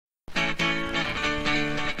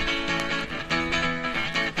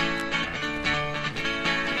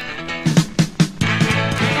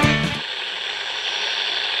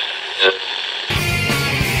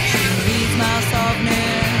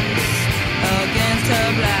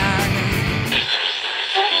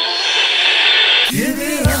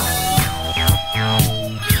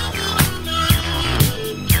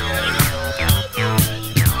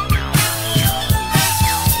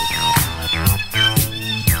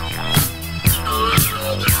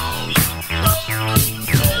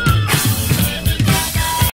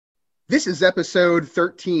This is episode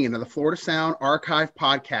 13 of the Florida Sound Archive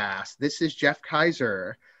podcast. This is Jeff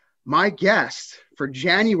Kaiser. My guest for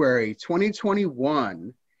January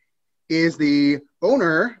 2021 is the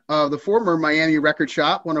owner of the former Miami record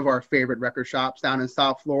shop, one of our favorite record shops down in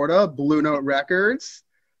South Florida, Blue Note Records,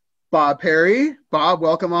 Bob Perry. Bob,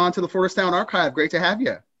 welcome on to the Florida Sound Archive. Great to have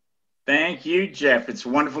you. Thank you, Jeff. It's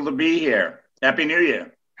wonderful to be here. Happy New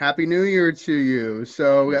Year. Happy New Year to you.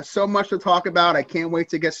 So we got so much to talk about. I can't wait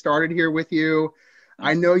to get started here with you.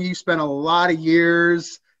 I know you spent a lot of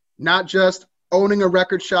years, not just owning a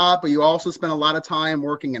record shop, but you also spent a lot of time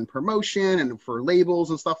working in promotion and for labels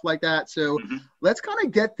and stuff like that. So let's kind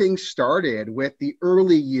of get things started with the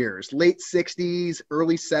early years, late 60s,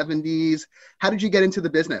 early 70s. How did you get into the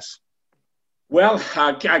business? Well,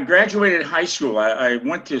 I graduated high school. I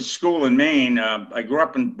went to school in Maine. I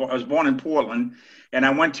was born in Portland. And I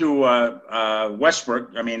went to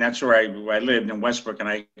Westbrook. I mean, that's where I lived, in Westbrook. And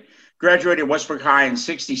I graduated Westbrook High in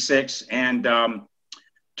 '66 and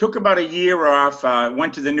took about a year off.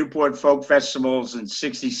 Went to the Newport Folk Festivals in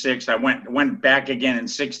 '66. I went back again in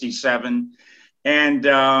 '67. And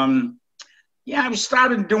I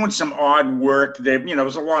started doing some odd work. There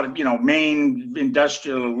was a lot of, Maine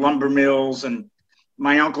industrial lumber mills. And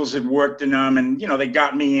my uncles had worked in them. And, they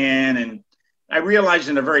got me in. And I realized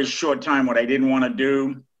in a very short time what I didn't want to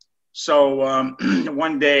do. So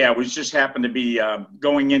one day I happened to be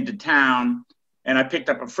going into town, and I picked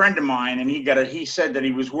up a friend of mine, and he said that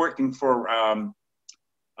he was working for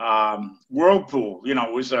Whirlpool.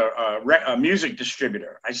 It was a music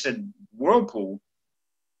distributor. I said, Whirlpool?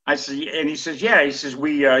 I said, and he says, yeah. He says,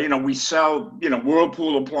 we sell,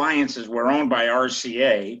 Whirlpool appliances. We're owned by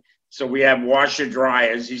RCA. So we have washer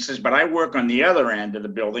dryers. He says, but I work on the other end of the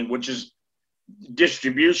building, which is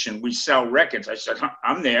distribution. We sell records. I said,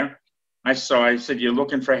 I'm there. I said, you're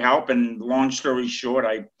looking for help? And long story short,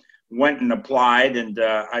 I went and applied, and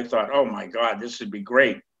I thought, oh my God, this would be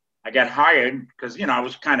great. I got hired because, I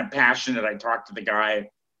was kind of passionate. I talked to the guy,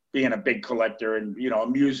 being a big collector and, a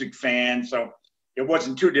music fan. So it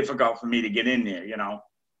wasn't too difficult for me to get in there,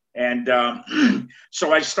 And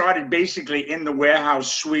so I started basically in the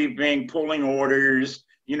warehouse sweeping, pulling orders.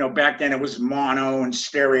 Back then it was mono and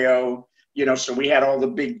stereo. So we had all the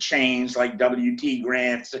big chains like W.T.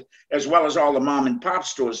 Grant's, as well as all the mom and pop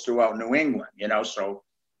stores throughout New England, So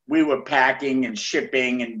we were packing and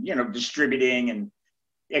shipping and, distributing and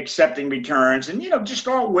accepting returns and, just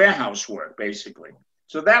all warehouse work, basically.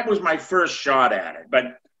 So that was my first shot at it.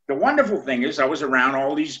 But the wonderful thing is I was around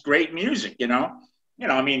all these great music,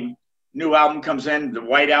 new album comes in, the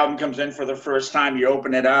White Album comes in for the first time. You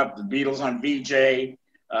open it up, the Beatles on VJ,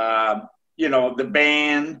 the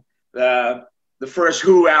band, the first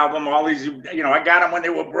Who album, all these, I got them when they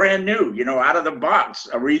were brand new, out of the box.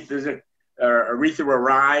 Aretha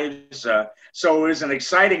Arrives. So it was an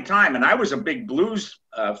exciting time. And I was a big blues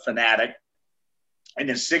fanatic in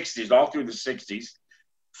the 60s, all through the 60s,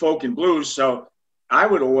 folk and blues. So I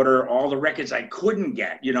would order all the records I couldn't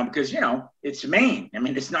get, because, it's Maine. I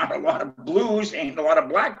mean, it's not a lot of blues, ain't a lot of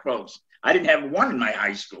black folks. I didn't have one in my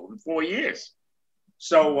high school in 4 years.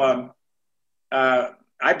 So,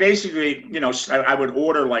 I basically, I would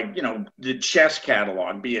order the Chess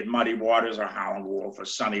catalog, be it Muddy Waters or Howlin' Wolf or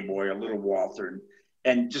Sonny Boy or Little Walter.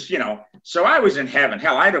 And just, so I was in heaven.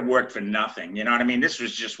 Hell, I'd have worked for nothing. You know what I mean? This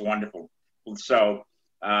was just wonderful. So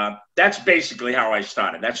that's basically how I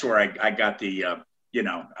started. That's where I got the,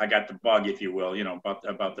 I got the bug, if you will,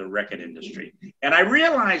 about the record industry. And I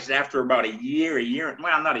realized after about year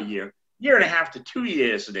and a half to 2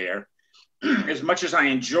 years there, as much as I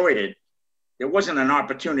enjoyed it, there wasn't an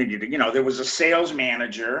opportunity to, there was a sales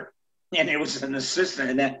manager and there was an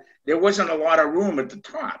assistant, and then there wasn't a lot of room at the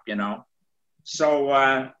top, So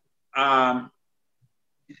I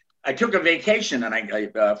took a vacation, and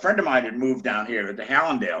a friend of mine had moved down here to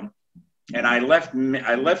Hallandale, and I left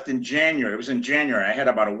in January. It was in January. I had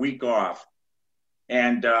about a week off,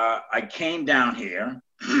 and I came down here,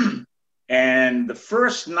 and the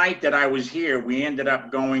first night that I was here, we ended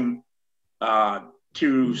up going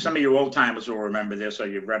to, some of you old timers will remember this, or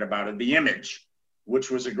you've read about it, The Image, which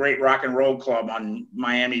was a great rock and roll club on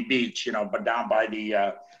Miami Beach, but down by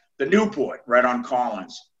the Newport, right on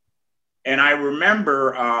Collins. And I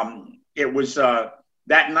remember it was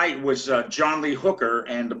that night was John Lee Hooker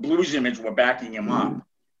and the Blues Image were backing him up,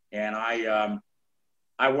 and I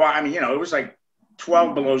mean, it was like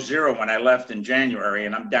 12 below zero when I left in January,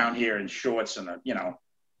 and I'm down here in shorts and a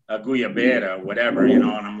Guyabera or whatever, and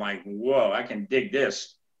I'm like, whoa, I can dig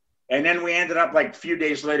this. And then we ended up, like a few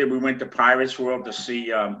days later, we went to Pirates World to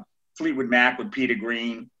see Fleetwood Mac with Peter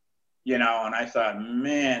Green, and I thought,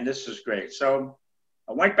 man, this is great. So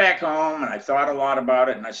I went back home and I thought a lot about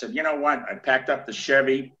it. And I said, you know what? I packed up the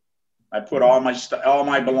Chevy. I put all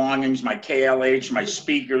my belongings, my KLH, my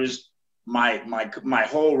speakers, my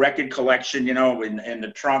whole record collection, you know, in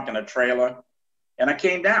the trunk and a trailer. And I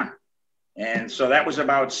came down. And so that was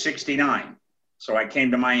about 69. So I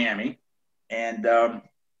came to Miami. And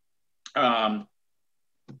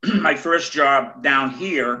my first job down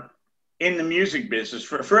here in the music business,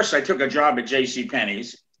 first I took a job at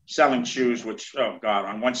JCPenney's selling shoes, which, oh God,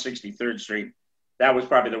 on 163rd Street. That was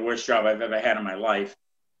probably the worst job I've ever had in my life.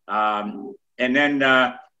 And then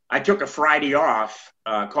I took a Friday off,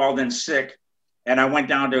 called in sick, and I went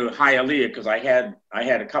down to Hialeah because I had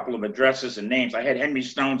a couple of addresses and names. I had Henry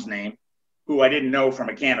Stone's name, who I didn't know from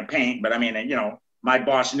a can of paint, but I mean, you know, my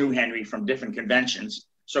boss knew Henry from different conventions.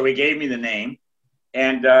 So he gave me the name,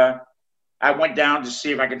 and I went down to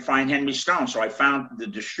see if I could find Henry Stone. So I found the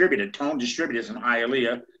distributor, Tone Distributors in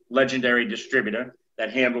Hialeah, legendary distributor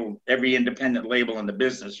that handled every independent label in the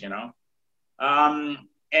business, you know.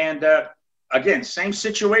 Again, same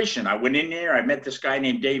situation. I went in there. I met this guy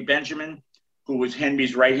named Dave Benjamin, who was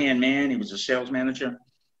Henry's right-hand man. He was a sales manager.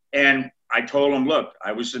 And I told him, look,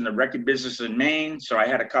 I was in the record business in Maine, so I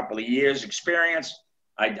had a couple of years experience.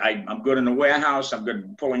 I'm good in the warehouse. I'm good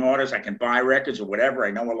at pulling orders. I can buy records or whatever.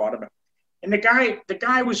 I know a lot about it. And the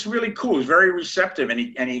guy was really cool. He was very receptive, and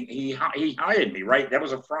he hired me, right? That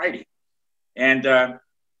was a Friday. And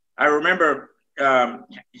I remember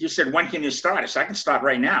he said, when can you start? I said, I can start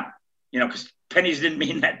right now, you know, because pennies didn't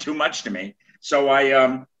mean that too much to me. So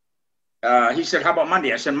he said, how about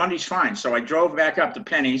Monday? I said, Monday's fine. So I drove back up to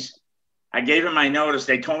Penny's. I gave him my notice.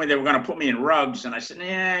 They told me they were going to put me in rugs. And I said,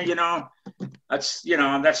 yeah, you know,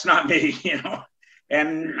 that's not me, you know.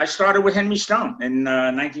 And I started with Henry Stone in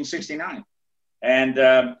 1969. And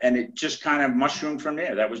it just kind of mushroomed from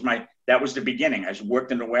there. That was the beginning. I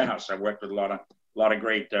worked in the warehouse. I worked with a lot of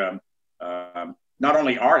great, not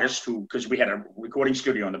only artists because we had a recording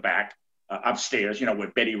studio in the back upstairs, you know,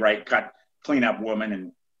 with Betty Wright, Clean Up Woman,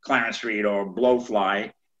 and Clarence Reed, or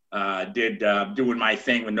Blowfly, did Doing My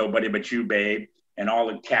Thing with Nobody But You, Babe, and all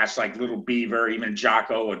the cast like Little Beaver, even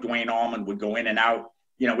Jocko or Dwayne Allman would go in and out.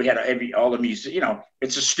 You know, we had all the music, you know,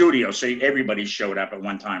 it's a studio, so everybody showed up at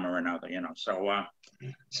one time or another, you know.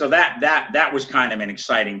 So that was kind of an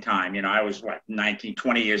exciting time. You know, I was 19,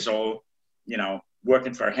 20 years old, you know,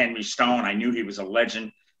 working for Henry Stone. I knew he was a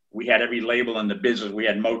legend. We had every label in the business. We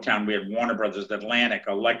had Motown, we had Warner Brothers, Atlantic,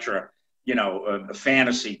 Elektra, you know,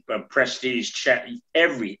 Fantasy, Prestige,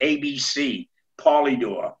 every ABC,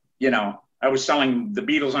 Polydor. You know, I was selling the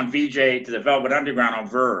Beatles on VJ to the Velvet Underground on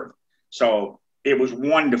Verve. So it was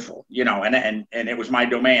wonderful, you know, and it was my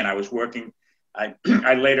domain. I was working. I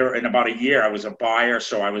later, in about a year, I was a buyer.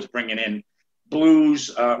 So I was bringing in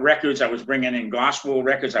blues records. I was bringing in gospel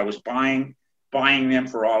records. I was buying them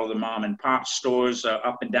for all of the mom and pop stores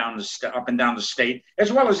up and down the state,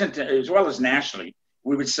 as well as nationally.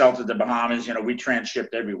 We would sell to the Bahamas. You know, we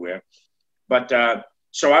transshipped everywhere. But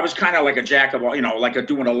so I was kind of like a jack of all, you know, like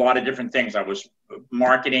doing a lot of different things. I was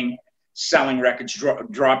marketing, selling records,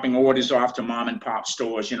 dropping orders off to mom and pop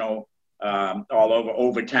stores, you know, all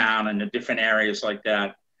over town and the different areas like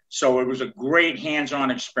that. So it was a great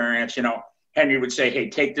hands-on experience. You know, Henry would say, hey,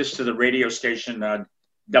 take this to the radio station,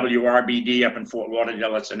 WRBD up in Fort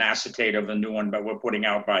Lauderdale. It's an acetate of the new one, but we're putting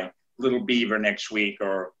out by Little Beaver next week,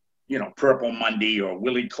 or, you know, Purple Monday, or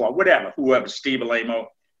Willie Clark, whoever, Steve Alamo,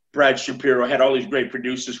 Brad Shapiro, had all these great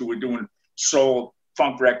producers who were doing soul,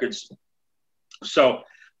 funk records. So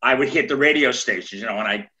I would hit the radio stations, you know,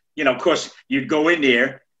 and of course, you'd go in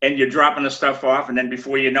there and you're dropping the stuff off, and then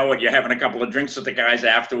before you know it, you're having a couple of drinks with the guys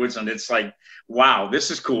afterwards, and it's like, wow, this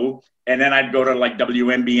is cool. And then I'd go to like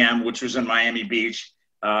WMBM, which was in Miami Beach.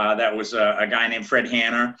 That was a guy named Fred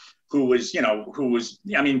Hanner, who was,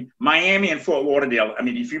 I mean, Miami and Fort Lauderdale. I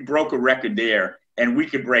mean, if you broke a record there, and we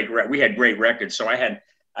had great records. So I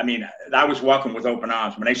was welcome with open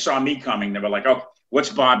arms. When they saw me coming, they were like, oh, what's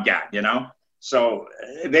Bob got, you know? So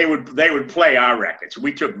they would play our records.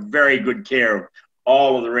 We took very good care of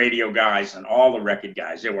all of the radio guys and all the record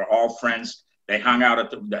guys. They were all friends. They hung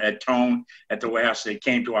out at Tone, at the warehouse. They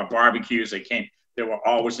came to our barbecues. They were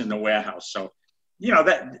always in the warehouse. So, you know,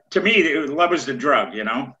 that to me, love is the drug, you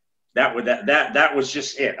know, that was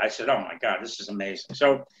just it. I said, oh my God, this is amazing.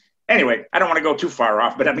 So anyway, I don't want to go too far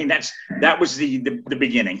off, but I mean, that was the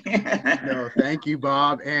beginning. No, thank you,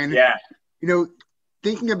 Bob. And, yeah, you know,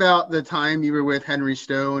 thinking about the time you were with Henry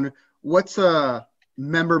Stone, what's a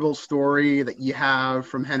memorable story that you have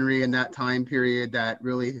from Henry in that time period that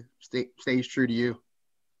really stays true to you?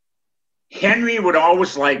 Henry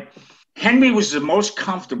was the most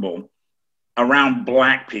comfortable around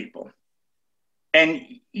Black people. And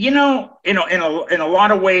in a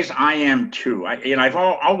lot of ways, I am too. I've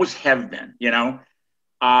always have been.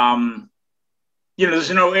 Um,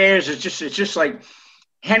 there's no airs. It's just like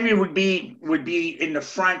Henry would be in the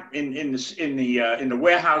front in the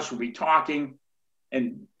warehouse, would be talking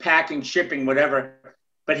and packing, shipping, whatever.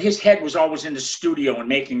 But his head was always in the studio and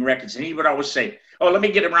making records. And he would always say, "Oh, let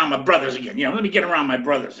me get around my brothers again. Let me get around my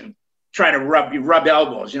brothers and try to rub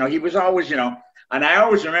elbows." He was always, and I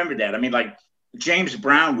always remember that. I mean, like James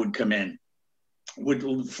Brown would come in,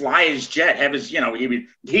 would fly his jet, have his, he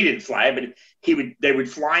didn't fly, but they would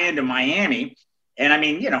fly into Miami. And I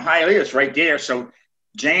mean, Hialeah's right there. So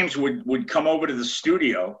James would come over to the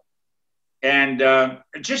studio, and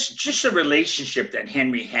just a relationship that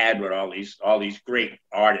Henry had with all these great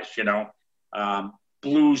artists,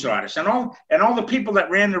 blues artists, and all the people that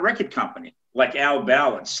ran the record company, like Al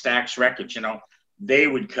Bell at Stax Records. They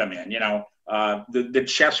would come in. The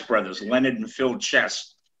Chess brothers, Leonard and Phil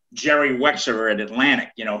Chess, Jerry Wexler at Atlantic,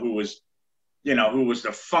 who was the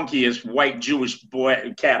funkiest white Jewish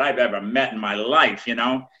cat I've ever met in my life.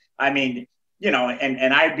 I mean,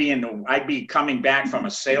 and I'd be coming back from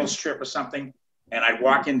a sales trip or something, and I'd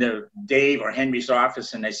walk into Dave or Henry's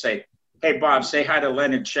office, and they say, "Hey, Bob, say hi to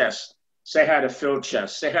Leonard Chess, say hi to Phil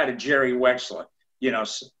Chess, say hi to Jerry Wexler,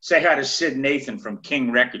 say hi to Sid Nathan from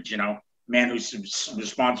King Records, man who's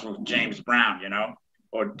responsible for James Brown,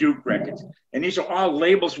 or Duke Records." And these are all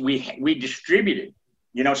labels we distributed,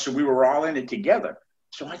 so we were all in it together.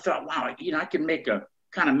 So I thought, wow, I can make a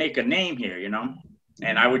name here,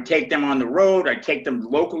 And I would take them on the road. I'd take them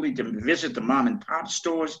locally to visit the mom and pop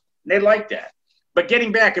stores. And they liked that. But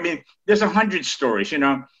getting back, I mean, there's 100 stories,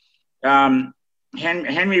 Henry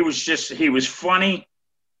he was funny.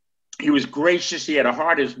 He was gracious. He had a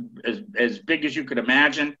heart as big as you could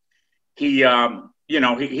imagine. He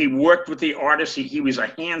worked with the artists. He was a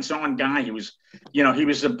hands-on guy. He was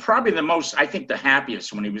probably the most, I think, the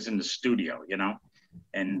happiest when he was in the studio,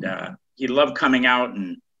 and he loved coming out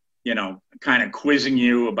and, kind of quizzing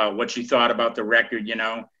you about what you thought about the record,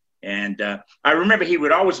 And I remember he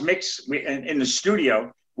would always mix in the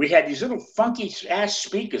studio. We had these little funky ass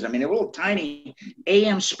speakers. I mean, they were little tiny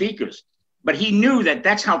AM speakers. But he knew that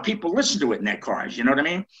that's how people listen to it in their cars. You know what I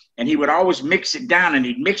mean? And he would always mix it down, and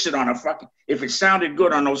he'd mix it on if it sounded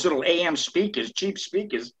good on those little AM speakers, cheap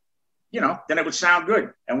speakers, then it would sound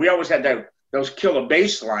good. And we always had those killer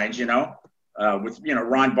bass lines, with,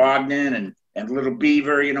 Ron Bogdan and Little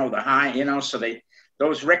Beaver, the high, so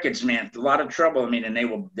those records, man, a lot of trouble. I mean, and they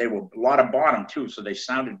were a lot of bottom too. So they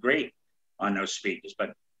sounded great on those speakers,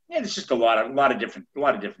 but yeah, it's just a lot of different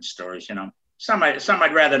stories, Some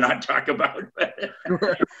I'd rather not talk about.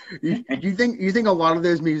 You think a lot of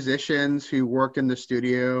those musicians who worked in the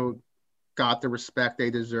studio got the respect they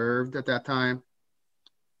deserved at that time?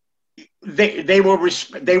 They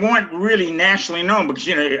weren't really nationally known because,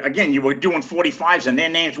 again, you were doing 45s and their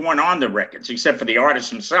names weren't on the records except for the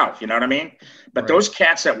artist himself. You know what I mean? But Those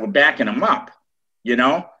cats that were backing them up,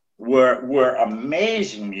 were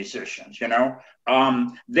amazing musicians.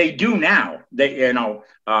 They do now. They,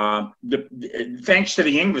 thanks to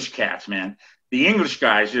the English cats, man. The English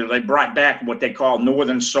guys, they brought back what they call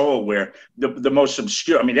Northern Soul, where the most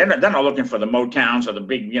obscure. I mean, they're not looking for the Motowns or the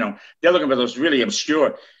big, they're looking for those really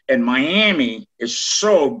obscure. And Miami is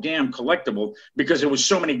so damn collectible because there was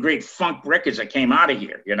so many great funk records that came out of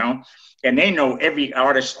here, and they know every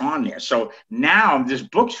artist on there. So now there's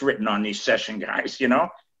books written on these session guys,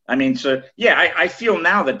 I mean, so yeah, I feel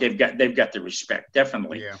now that they've got the respect,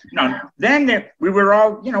 definitely. Yeah. Then we were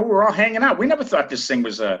all hanging out. We never thought this thing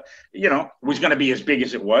was was going to be as big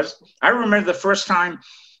as it was. I remember the first time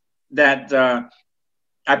that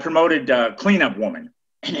I promoted Clean Up Woman,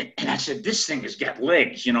 and I said, this thing has got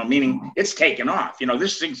legs, meaning it's taken off.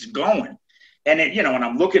 This thing's going. And and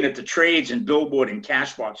I'm looking at the trades and Billboard and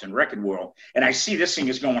Cashbox and Record World, and I see this thing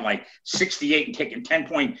is going like 68 and taking 10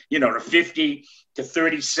 point, to 50 to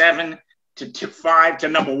 37 to 5 to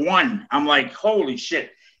number 1. I'm like, holy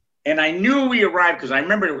shit. And I knew we arrived because I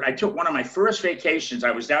remember I took one of my first vacations.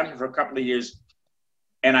 I was down here for a couple of years,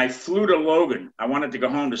 and I flew to Logan. I wanted to go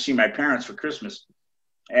home to see my parents for Christmas.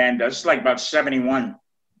 And it's like about 71.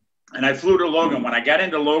 And I flew to Logan. When I got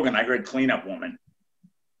into Logan, I heard Clean Up Woman,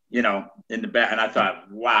 in the back. And I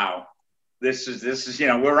thought, wow, this is,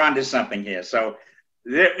 we're onto something here. So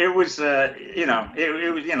it was,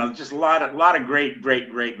 it was, just a lot of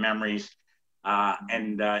great memories.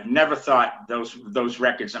 And never thought those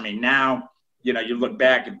records. I mean, now, you look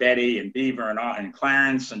back at Betty and Beaver and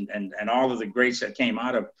Clarence and all of the greats that came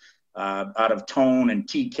out of Tone and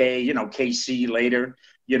TK, KC later,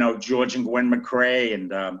 George and Gwen McCrae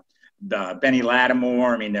and Benny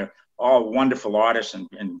Lattimore. I mean, all wonderful artists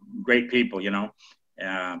and great people, yeah,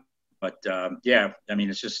 I mean,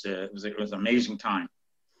 it's just it was an amazing time.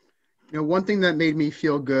 One thing that made me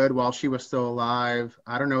feel good while she was still alive,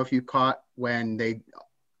 I don't know if you caught when they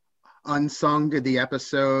Unsung did the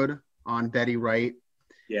episode on Betty Wright.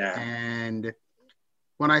 Yeah. And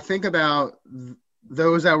when I think about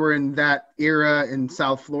those that were in that era in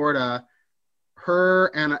South Florida, her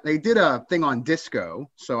and they did a thing on disco.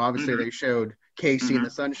 So obviously they showed Casey and the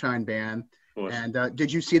Sunshine Band. And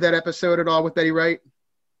did you see that episode at all with Betty Wright?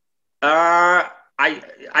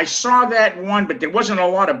 I saw that one, but there wasn't a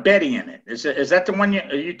lot of Betty in it. Is that the one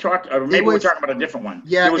you talked? Or maybe we're talking about a different one.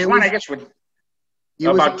 Yeah, there was one, I guess,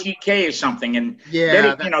 about TK or something, and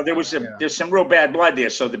yeah, Betty, there's some real bad blood there.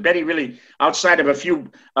 So the Betty really, outside of a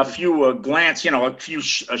few glance, a few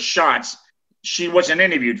shots, she wasn't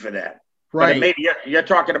interviewed for that. Right. But maybe you're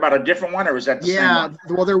talking about a different one, or is that the same one?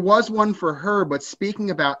 Well, there was one for her, but speaking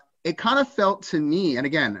about, it kind of felt to me, and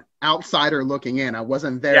again, outsider looking in, I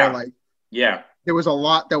wasn't there. There was a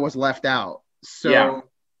lot that was left out. So,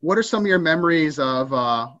 what are some of your memories of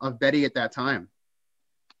Betty at that time?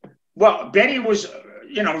 Well, Betty was,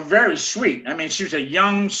 very sweet. I mean, she was a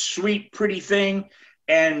young, sweet, pretty thing,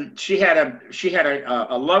 and she had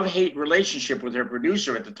a love-hate relationship with her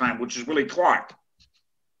producer at the time, which was Willie Clark.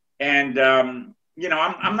 And I'm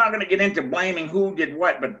not going to get into blaming who did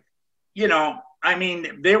what, but I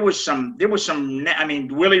mean, there was some. I mean,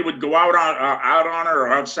 Willie would go out on her,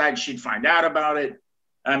 or outside, she'd find out about it.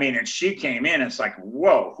 I mean, and she came in. It's like,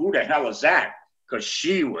 whoa, who the hell is that? Because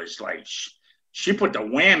she was like, she put the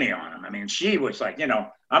whammy on him. I mean, she was like,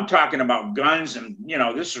 I'm talking about guns, and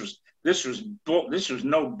this was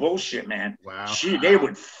no bullshit, man. Wow. They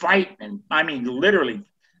would fight, and I mean, literally,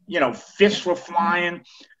 fists were flying.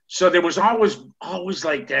 So there was always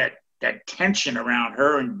like that tension around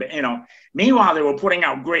her, and meanwhile they were putting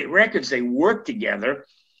out great records. They worked together,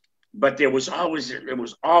 but it was always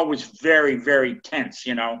very, very tense,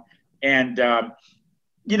 and then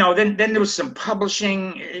there was some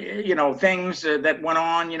publishing things that went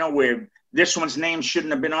on, where this one's name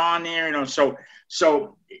shouldn't have been on there, so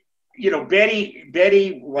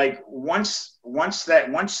Betty, like once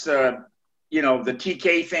the the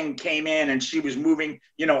TK thing came in and she was moving,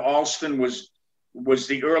 Alston was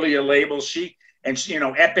the earlier label.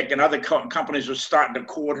 Epic and other companies were starting to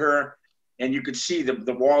court her, and you could see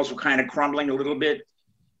the walls were kind of crumbling a little bit.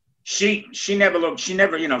 She never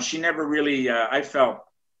really, I felt,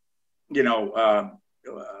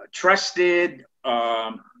 trusted,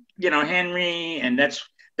 Henry, and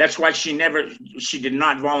that's why she did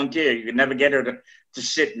not volunteer. You could never get her to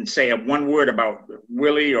sit and say one word about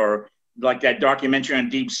Willie, or like that documentary on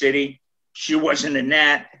Deep City. She wasn't in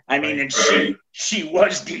that. I mean, and she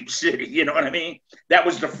was Deep City. You know what I mean? That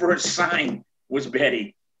was the first sign, was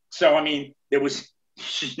Betty. So, I mean,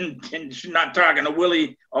 she's not talking to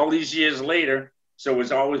Willie all these years later. So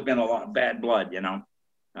it's always been a lot of bad blood,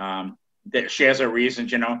 that she has her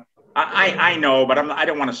reasons, I know, but I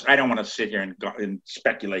don't want to sit here and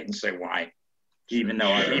speculate and say why, even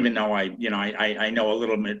though I know a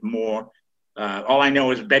little bit more. All I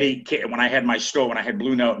know is Betty, when I had my store, when I had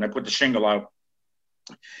Blue Note and I put the shingle out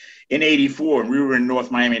in '84, and we were in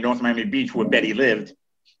North Miami Beach, where Betty lived,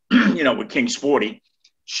 with King Sporty,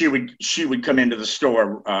 she would come into the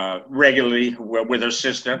store regularly with her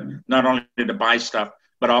sister, not only to buy stuff,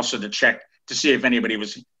 but also to check to see if anybody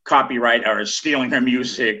was copyright or stealing her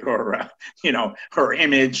music, or her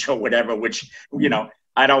image or whatever, which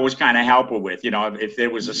I'd always kind of help her with, if there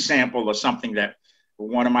was a sample or something that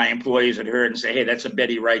one of my employees had heard and say, hey, that's a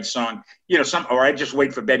Betty Wright song, or I'd just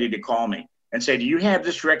wait for Betty to call me and say, do you have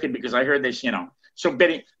this record? Because I heard this, So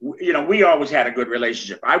Betty, we always had a good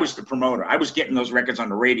relationship. I was the promoter. I was getting those records on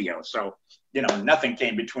the radio. So, nothing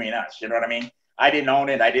came between us. You know what I mean? I didn't own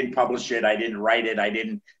it. I didn't publish it. I didn't write it. I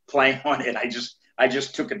didn't play on it. I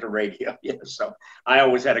just took it to radio. So I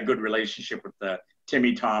always had a good relationship with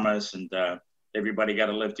Timmy Thomas, and everybody got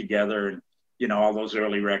to live together, and all those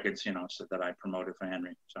early records, so that I promoted for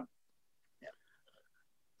Henry. So, yeah.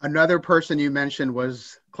 Another person you mentioned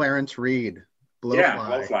was Clarence Reid, Blowfly. Yeah,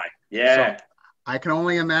 Blowfly. Yeah. So I can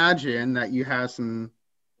only imagine that you have some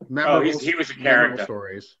memorable, he was a character.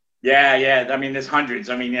 Stories. Yeah. I mean, there's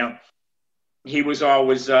hundreds. I mean, he was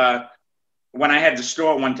always, when I had the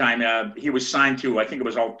store one time, he was signed to, I think it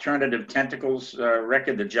was Alternative Tentacles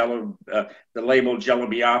record, the label Jello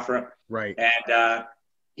Biafra. Right. And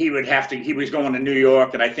he was going to New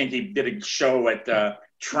York, and I think he did a show at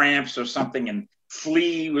Tramps or something, and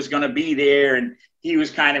Flea was going to be there, and he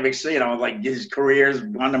was kind of, like his career's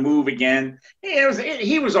on the move again.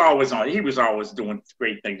 He was always doing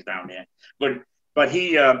great things down there. But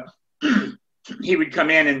he he would come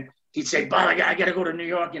in and he'd say, Bob, I got to go to New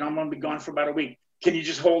York. I'm going to be gone for about a week. Can you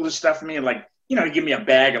just hold this stuff for me? And like, he'd give me a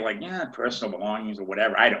bag of like, personal belongings or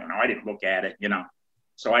whatever. I don't know. I didn't look at it,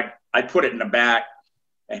 So I put it in the back.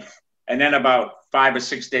 And then about 5 or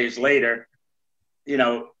 6 days later,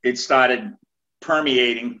 it started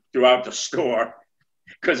permeating throughout the store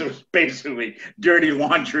because it was basically dirty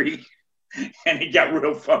laundry. And it got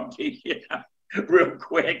real funky, real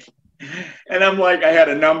quick. And I'm like, I had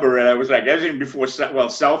a number, and I was like, everything before,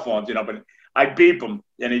 cell phones, but I'd beep him,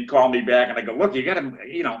 and he'd call me back, and I go, look, you got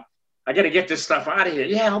to, I got to get this stuff out of here.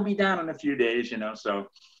 Yeah, I'll be down in a few days, So,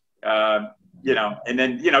 and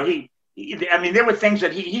then, there were things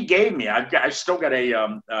that he gave me. I still got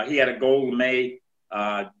he had a gold May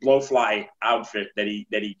blowfly outfit that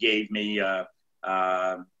he gave me, and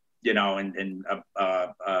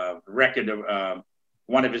a record of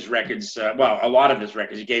one of his records, a lot of his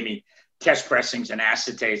records. He gave me test pressings and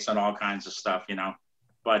acetates and all kinds of stuff,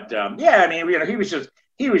 But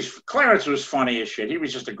Clarence was funny as shit. He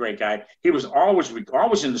was just a great guy. He was always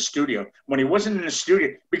in the studio. When he wasn't in the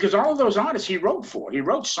studio, because all of those artists he wrote for, he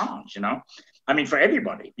wrote songs, for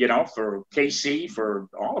everybody, for KC, for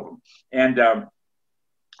all of them. And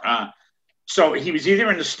so he was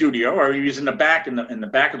either in the studio or he was in the back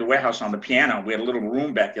of the warehouse on the piano. We had a little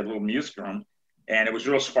room back there, a little music room, and it was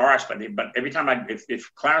real sparse. But every time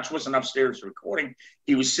if Clarence wasn't upstairs recording,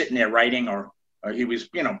 he was sitting there writing or he was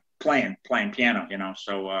playing piano.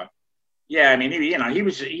 So he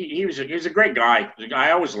was a great guy.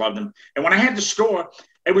 I always loved him. And when I had the store,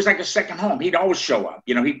 it was like a second home. He'd always show up.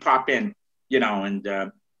 He'd pop in.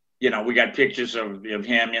 And we got pictures of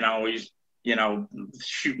him. He's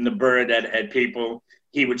shooting the bird at people.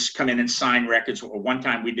 He would come in and sign records. One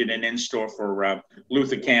time we did an in-store for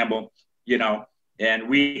Luther Campbell, and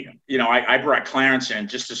I brought Clarence in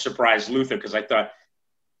just to surprise Luther because I thought,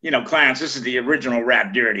 Clarence, this is the original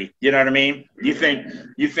Rap Dirty. You know what I mean? You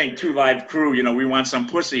think Two Live Crew, we want some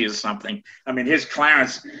pussy or something. Here's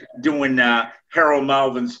Clarence doing Harold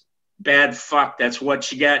Melvin's Bad Fuck. That's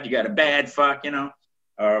what you got. You got a bad fuck,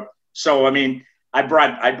 I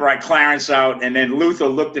brought Clarence out, and then Luther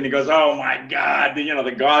looked and he goes, "Oh my God,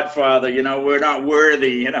 the Godfather, we're not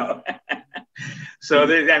worthy, So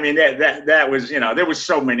that was, there was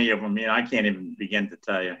so many of them, I can't even begin to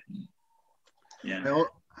tell you. Yeah.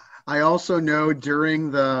 I also know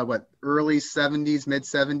during the early 70s, mid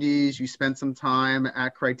 70s, you spent some time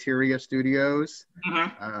at Criteria Studios.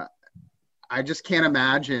 Mm-hmm. I just can't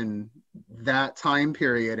imagine that time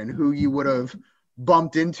period and who you would have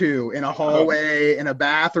bumped into in a hallway, in a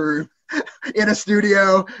bathroom, in a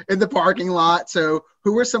studio, in the parking lot. So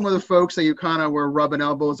who were some of the folks that you kind of were rubbing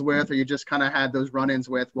elbows with, or you just kind of had those run-ins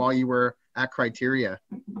with while you were at Criteria?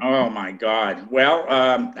 Oh my God. Well,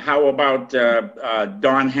 how about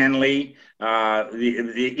Don Henley,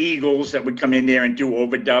 the Eagles that would come in there and do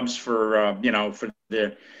overdubs for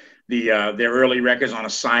their early records on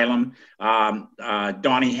Asylum,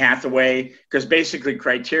 Donny Hathaway, because basically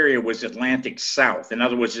Criteria was Atlantic South. In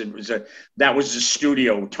other words, that was the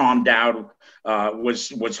studio. Tom Dowd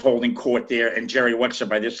was holding court there, and Jerry Wexler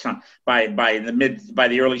by this time, by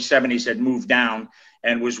the early 70s, had moved down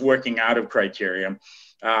and was working out of Criteria.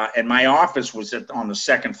 And my office was on the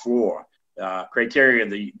second floor. Criteria,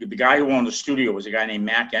 the guy who owned the studio was a guy named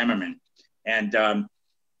Mac Emmerman, and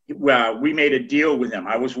we made a deal with him.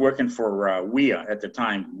 I was working for WEA at the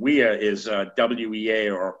time. WEA is WEA,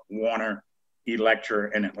 or Warner, Elektra,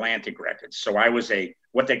 and Atlantic Records. So I was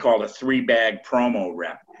what they called a 3-bag promo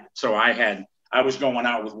rep. So I was going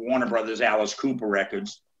out with Warner Brothers, Alice Cooper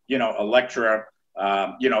Records, Elektra,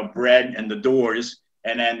 Bread and the Doors,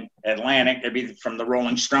 and then Atlantic, it'd be from the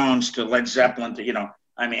Rolling Stones to Led Zeppelin to,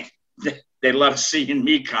 they love seeing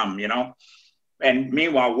me come, And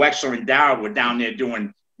meanwhile, Wexler and Dowd were down there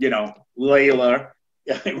doing, Layla,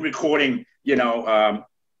 recording, Jim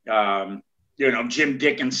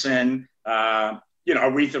Dickinson,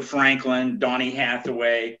 Aretha Franklin, Donny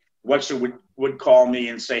Hathaway. Wexler would call me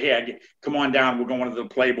and say, "Hey, come on down. We're going to the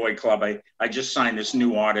Playboy Club. I just signed this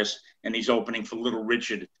new artist, and he's opening for Little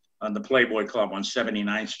Richard on the Playboy Club on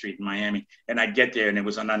 79th Street in Miami." And I'd get there, and it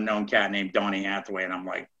was an unknown cat named Donny Hathaway. And I'm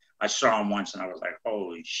like, I saw him once, and I was like,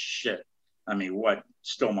 holy shit. What?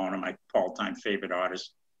 Still one of my all-time favorite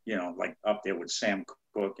artists, like up there with Sam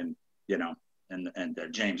Cooke and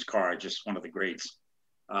James Carr, just one of the greats.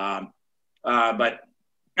 But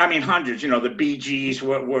hundreds, the Bee Gees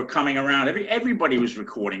were coming around. Everybody was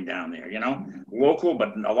recording down there, local,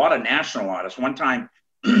 but a lot of national artists. One time,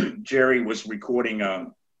 Jerry was recording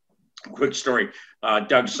quick story,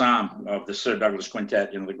 Doug Sahm of the Sir Douglas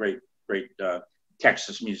Quintet, the great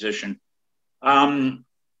Texas musician.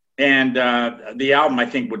 And the album, I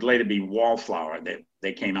think, would later be Wallflower.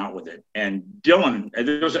 They came out with it. And Dylan,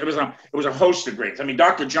 it was a host of greats. I mean,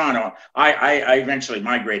 Dr. John, I eventually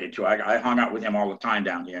migrated to. I hung out with him all the time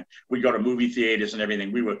down here. We'd go to movie theaters and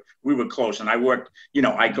everything. We were close. And I worked,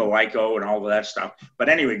 Ico and all of that stuff. But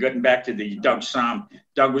anyway, getting back to the Doug Somm,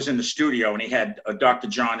 Doug was in the studio and he had Dr.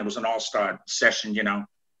 John. It was an all-star session,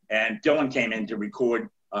 and Dylan came in to record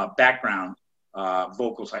background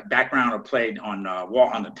vocals. Background are played on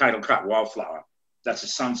the title cut, Wallflower. That's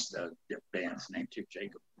his son's band's name too,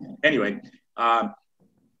 Jacob. Anyway,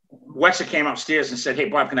 Wexler came upstairs and said, "Hey,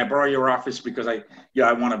 Bob, can I borrow your office because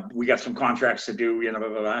we got some contracts to do, blah, blah,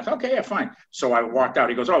 blah." I said, "Okay, yeah, fine." So I walked out.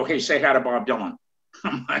 He goes, "Oh, hey, say hi to Bob Dylan."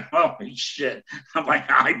 I'm like, "Holy shit." I'm like,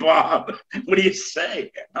 "Hi, Bob. What do you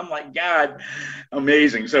say?" I'm like, "God,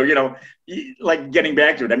 amazing." So, like getting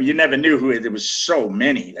back to it, I mean, you never knew there was so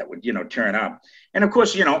many that would, turn up. And of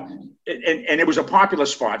course, and it was a popular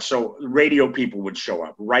spot. So radio people would show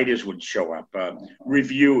up, writers would show up,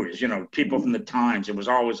 reviewers, people from the Times. It was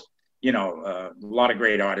always, a lot of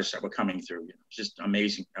great artists that were coming through. Just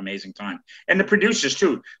amazing, amazing time. And the producers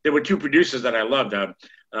too. There were two producers that I loved.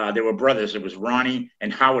 They were brothers. It was Ronnie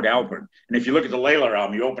and Howard Alpert. And if you look at the Layla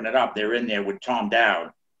album, you open it up, they're in there with Tom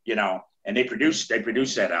Dowd, and they produced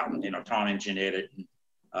that album. Tom engineered it.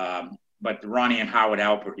 But Ronnie and Howard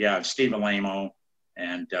Alpert, Steve Alamo.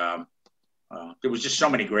 And there was just so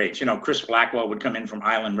many greats. Chris Blackwell would come in from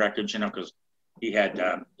Island Records, because he had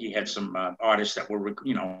some artists that were, a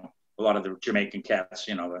lot of the Jamaican cats,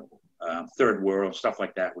 the Third World, stuff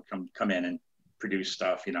like that would come in and produce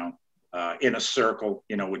stuff, Inner Circle,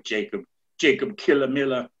 with Jacob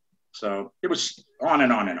Killamilla. So it was on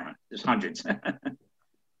and on and on. There's hundreds.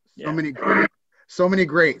 So many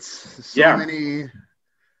greats. Many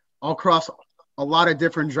all across a lot of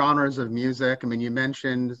different genres of music. I mean, you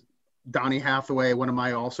mentioned Donny Hathaway, one of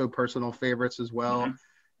my also personal favorites as well.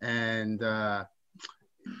 Mm-hmm. And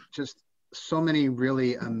just so many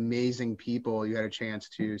really amazing people you had a chance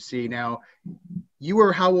to see. Now, you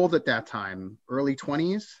were how old at that time? Early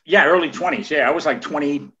 20s? Yeah, early 20s. Yeah, I was like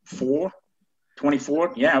 24.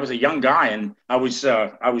 Yeah, I was a young guy, and I was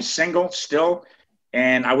single still,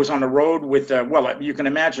 and I was on the road with, you can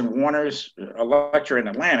imagine Warner's, Elektra, and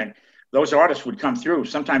Atlantic. Those artists would come through.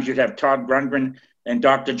 Sometimes you'd have Todd Rundgren and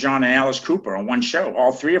Dr. John and Alice Cooper on one show.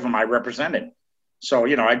 All three of them I represented. So,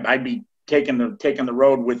 I'd be taking the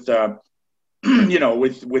road with,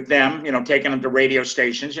 with them, taking them to radio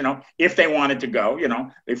stations, if they wanted to go,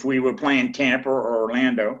 if we were playing Tampa or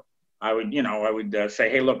Orlando, I would say,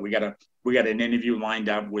 "Hey, look, we got an interview lined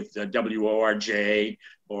up with WORJ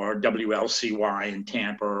or WLCY in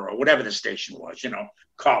Tampa or whatever the station was,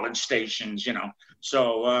 college stations,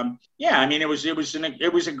 So I mean, it was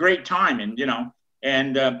a great time,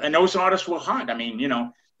 and those artists were hot. I mean,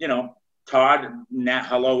 Todd,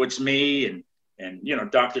 Hello, It's Me,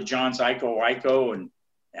 and Dr. John's Ico, and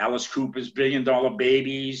Alice Cooper's $1 Billion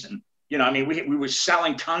Babies, and I mean, we were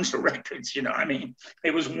selling tons of records. I mean,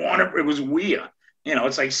 it was Warner, it was WEA.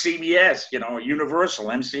 It's like CBS, Universal,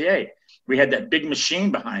 MCA. We had that big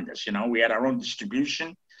machine behind us. We had our own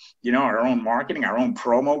distribution, our own marketing, our own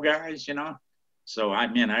promo guys. So I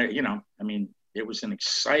mean, it was an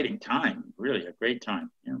exciting time, really a great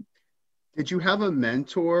time. Did you have a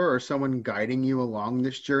mentor or someone guiding you along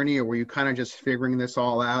this journey, or were you kind of just figuring this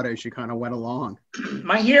all out as you kind of went along?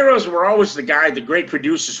 My heroes were always the great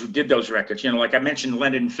producers who did those records. Like I mentioned,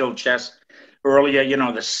 Leonard and Phil Chess earlier,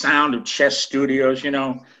 the sound of Chess Studios,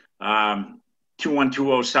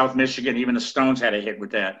 2120 South Michigan, even the Stones had a hit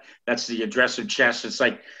with that. That's the address of Chess. It's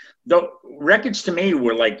like, the records to me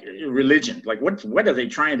were like religion. Like, what are they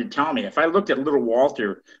trying to tell me? If I looked at Little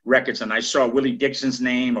Walter records and I saw Willie Dixon's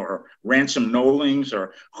name or Ransom Knowlings,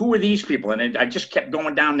 or who are these people? And I just kept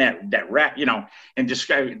going down that rat, and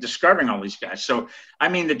discovering all these guys. So, I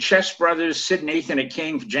mean, the Chess Brothers, Sid Nathan at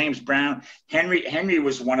King, James Brown, Henry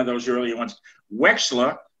was one of those earlier ones.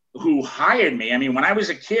 Wexler, who hired me. I mean, when I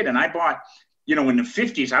was a kid and I bought, in the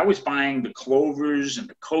 50s, I was buying the Clovers and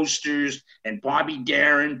the Coasters and Bobby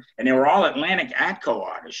Darin, and they were all Atlantic Atco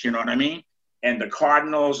artists, you know what I mean? And the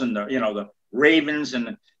Cardinals and the Ravens.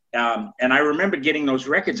 And I remember getting those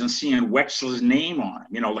records and seeing Wexler's name on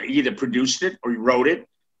them, like either produced it or he wrote it,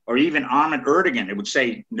 or even Ahmet Ertegun. It would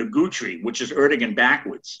say Nugutri, which is Ertegun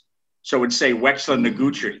backwards. So it would say Wexler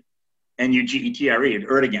Nugutri, N-U-G-E-T-R-E,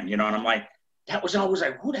 Ertegun, and I'm like, that was always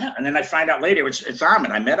like, who the hell? And then I find out later it's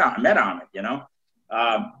Ahmet. I met Ahmet,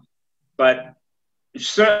 but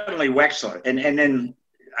certainly Wexler. And then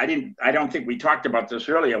I don't think we talked about this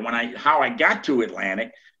earlier. How I got to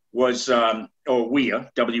Atlantic, was, or WEA,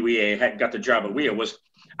 WEA, had got the job at WEA, was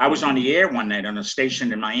I was on the air one night on a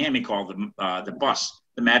station in Miami called the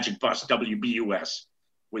Magic Bus, WBUS,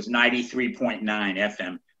 was 93.9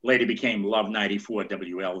 FM. Later became Love 94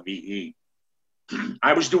 WLVE.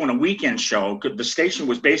 I was doing a weekend show. The station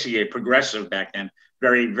was basically a progressive back then,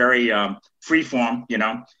 very, very freeform, you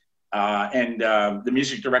know. And the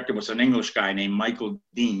music director was an English guy named Michael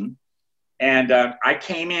Dean. And I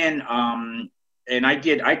came in and I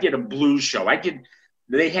did a blues show.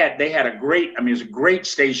 They had a great, I mean, it was a great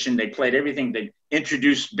station. They played everything. They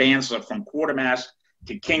introduced bands from Quatermass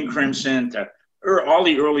to King Crimson to all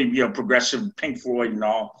the early, you know, progressive Pink Floyd and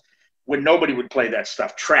all, when nobody would play that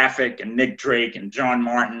stuff. Traffic and Nick Drake and John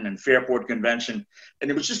Martin and Fairport Convention. And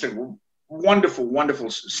it was just a wonderful, wonderful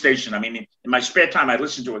station. I mean, in my spare time, I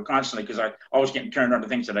listened to it constantly because I always getting turned on to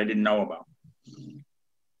things that I didn't know about.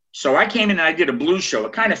 So I came in and I did a blues show.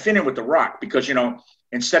 It kind of fit in with the rock because, you know,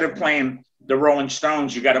 instead of playing the Rolling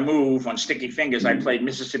Stones, You Got to Move on Sticky Fingers, I played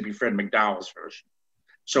Mississippi Fred McDowell's version.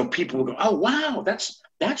 So people would go, oh, wow, that's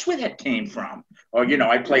where that came from. Or, you know,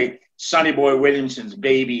 I played Sonny Boy Williamson's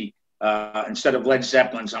Baby instead of Led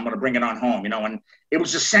Zeppelin's I'm Going to Bring It On Home, you know, and it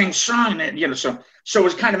was the same song. And, you know, so it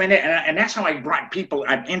was kind of in it. And that's how I brought people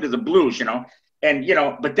into the blues, you know. And, you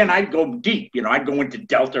know, but then I'd go deep, you know, I'd go into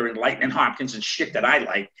Delta and Lightning Hopkins and shit that I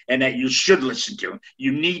like and that you should listen to.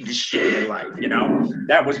 You need the shit in your life, you know.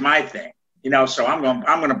 That was my thing, you know. So I'm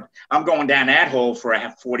going down that hole for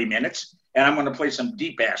 40 minutes and I'm going to play some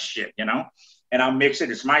deep ass shit, you know, and I'll mix it.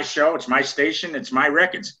 It's my show. It's my station. It's my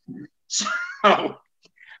records. So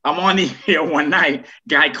I'm on the air one night.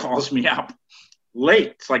 Guy calls me up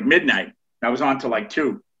late. It's like midnight. I was on till like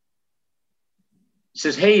 2. He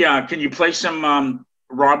says, hey, can you play some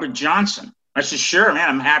Robert Johnson? I said, sure, man,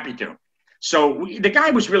 I'm happy to. So the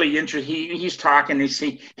guy was really interested. He's talking.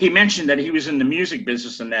 He mentioned that he was in the music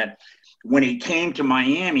business and that when he came to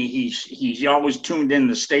Miami, he always tuned in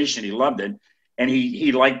the station. He loved it. And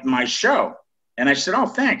he liked my show. And I said, oh,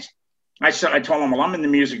 thanks. I told him, well, I'm in the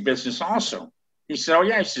music business also. He said, oh,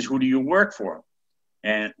 yeah. He says, who do you work for?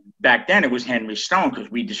 And back then it was Henry Stone because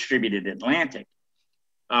we distributed Atlantic.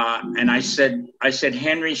 And I said,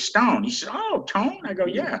 Henry Stone. He said, oh, Tone? I go,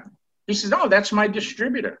 yeah. He says, oh, that's my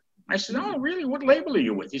distributor. I said, oh, really? What label are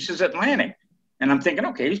you with? He says, Atlantic. And I'm thinking,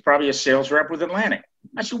 okay, he's probably a sales rep with Atlantic.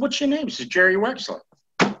 I said, what's your name? He says, Jerry Wexler.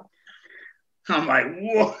 I'm like,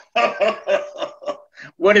 whoa.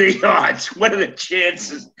 What are the odds? What are the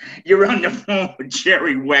chances you're on the phone with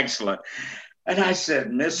Jerry Wexler? And I said,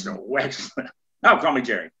 Mr. Wexler. Oh, call me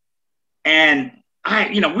Jerry. And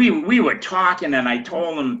we were talking and I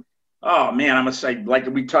told him, oh man, I'm like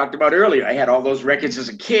we talked about earlier, I had all those records as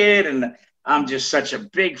a kid and I'm just such a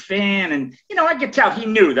big fan. And, you know, I could tell he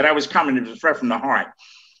knew that I was coming. It was right from the heart.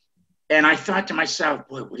 And I thought to myself,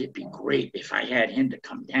 boy, would it be great if I had him to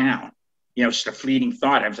come down? You know, just a fleeting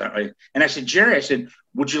thought. And I said, Jerry, I said,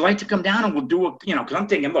 would you like to come down and we'll do you know, because I'm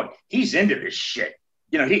thinking, look, he's into this shit.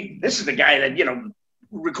 You know, this is the guy that, you know,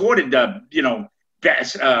 recorded,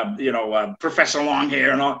 Professor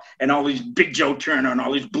Longhair and all these Big Joe Turner and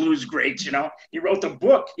all these blues greats, you know. He wrote the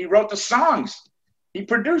book. He wrote the songs. He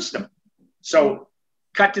produced them. So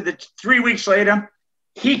cut to 3 weeks later,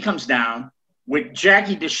 he comes down with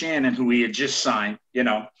Jackie DeShannon, who he had just signed, you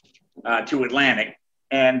know, to Atlantic.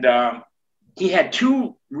 And he had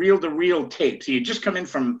 2 reel-to-reel tapes. He had just come in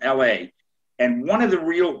from L.A. And one of the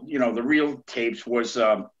real tapes was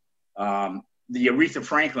the Aretha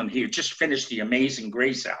Franklin. He had just finished the Amazing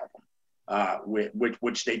Grace album,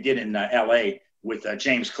 which they did in L.A. with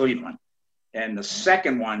James Cleveland. And the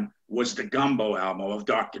second one was the Gumbo album of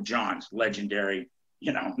Dr. John's legendary,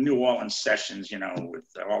 you know, New Orleans sessions, you know, with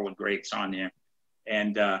all the greats on there.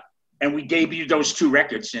 And we debuted those 2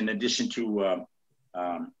 records in addition to,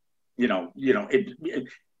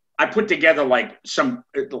 I put together like some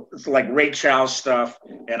like Ray Charles stuff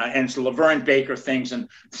and some Laverne Baker things and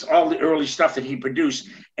all the early stuff that he produced.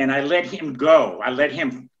 And I let him go. I let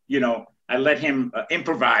him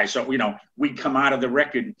improvise. So, you know, we'd come out of the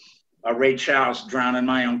record, Ray Charles, Drowning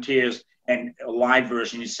My Own Tears, and a live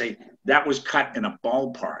version. You say that was cut in a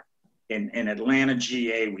ballpark in Atlanta,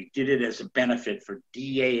 GA. We did it as a benefit for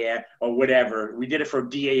DAS or whatever. We did it for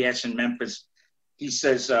DAS in Memphis. He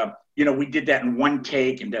says, we did that in one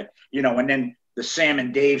take and, and then the Sam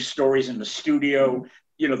and Dave stories in the studio,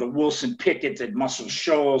 you know, the Wilson Pickett at Muscle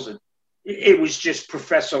Shoals. And it was just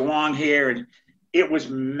Professor Longhair and it was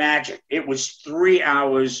magic. It was 3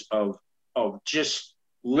 hours of just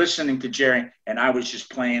listening to Jerry. And I was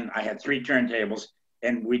just playing. I had 3 turntables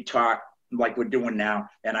and we talked like we're doing now.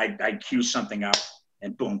 And I'd cue something up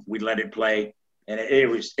and boom, we let it play. And it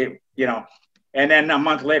was And then a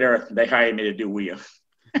month later, they hired me to do We Are.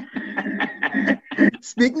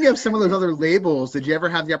 Speaking of some of those other labels, did you ever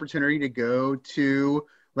have the opportunity to go to,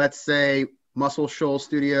 let's say, Muscle Shoals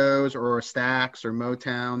Studios or Stax or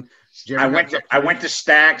Motown? I went to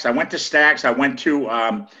Stax. I went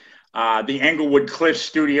to the Englewood Cliff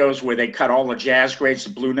Studios, where they cut all the jazz greats, the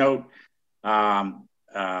Blue Note,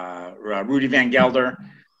 Rudy Van Gelder.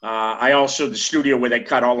 I also, the studio where they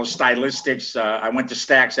cut all the stylistics. I went to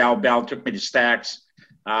Stax. Al Bell took me to Stax.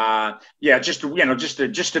 Yeah, just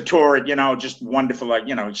to tour it, just wonderful,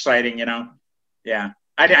 exciting, yeah.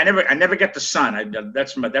 I never get the sun.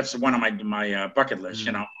 That's one of my bucket list,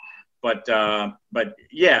 but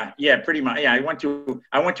yeah, pretty much. Yeah, I went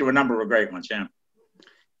to a number of great ones. Yeah.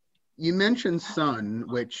 You mentioned Sun,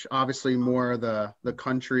 which obviously more the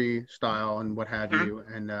country style and what have you.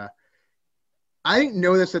 And I didn't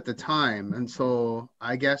know this at the time until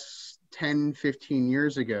I guess 10, 15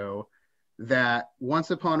 years ago, that once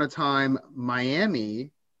upon a time, Miami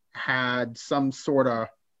had some sort of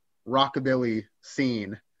rockabilly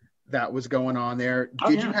scene that was going on there.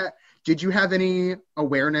 Did you have any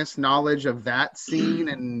awareness, knowledge of that scene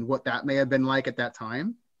and what that may have been like at that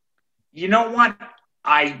time? You know what?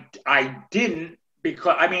 I didn't,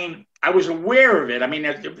 because I was aware of it.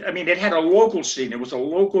 It had a local scene. It was a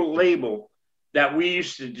local label that we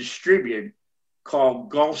used to distribute called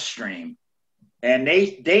Gulfstream, and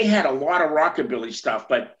they had a lot of rockabilly stuff.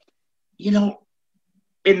 But in the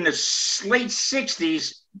late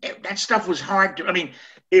 '60s, that stuff was hard to.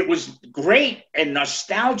 It was great and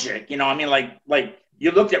nostalgic. Like you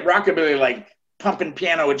looked at rockabilly like Pumping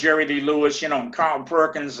Piano with Jerry Lee Lewis, and Carl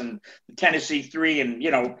Perkins and Tennessee Three, and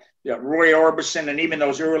Roy Orbison, and even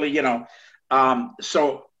those early,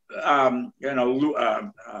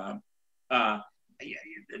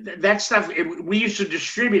 that stuff. We used to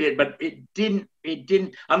distribute it, but it didn't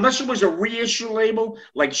unless it was a reissue label,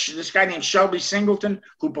 like this guy named Shelby Singleton,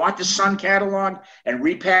 who bought the Sun catalog and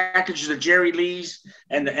repackaged the Jerry Lees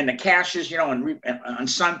and the Cashes, on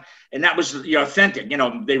Sun, and that was the authentic.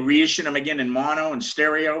 They reissued them again in mono and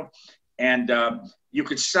stereo, and you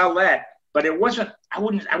could sell that. But it wasn't. I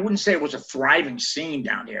wouldn't say it was a thriving scene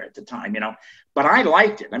down here at the time, But I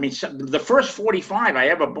liked it. The first 45 I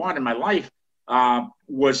ever bought in my life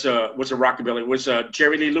was a rockabilly. It was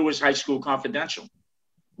Jerry Lee Lewis High School Confidential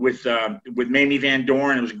with Mamie Van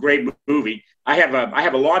Doren. It was a great movie. I have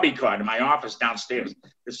a lobby card in my office downstairs.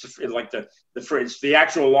 It's the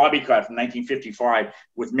actual lobby card from 1955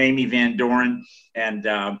 with Mamie Van Doren and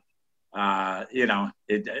a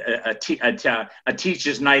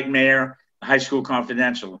Teacher's Nightmare, High School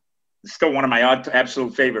Confidential. It's still one of my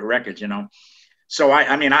absolute favorite records. So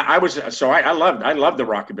I loved the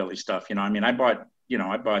rockabilly stuff. I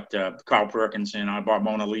bought Carl Perkins, I bought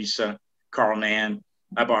Mona Lisa, Carl Mann.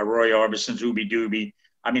 I bought Roy Orbison's Ooby Dooby.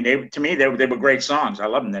 They were great songs. I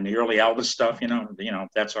love them. Then the early Elvis stuff,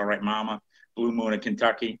 That's All Right Mama, Blue Moon of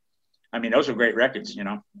Kentucky. Those were great records,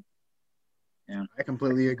 Yeah. I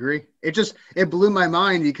completely agree. It blew my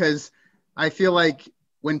mind, because I feel like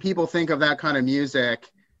when people think of that kind of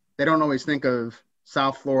music, they don't always think of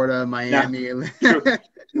South Florida, Miami. Yeah,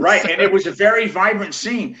 right. And it was a very vibrant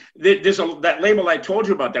scene. There's that label I told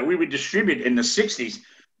you about that we would distribute in the 60s,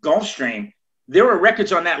 Gulfstream. There are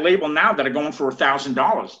records on that label now that are going for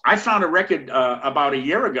 $1,000. I found a record about a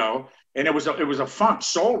year ago, and it was a funk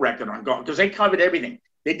soul record on Gulf, because they covered everything.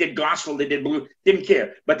 They did gospel, they did blue, didn't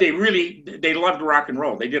care. But they loved rock and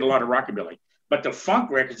roll. They did a lot of rockabilly. But the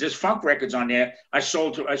funk records, there's funk records on there. I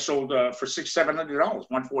sold for $600-$700,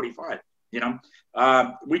 $145.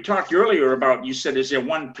 We talked earlier about, you said, is there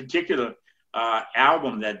one particular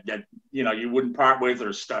album that you wouldn't part with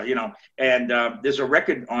or stuff, and there's a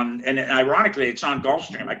record on, and ironically it's on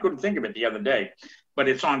Gulfstream. I couldn't think of it the other day, but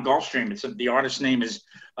it's on Gulfstream. The artist's name is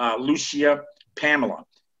Lucia Pamela,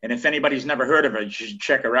 and if anybody's never heard of her, you should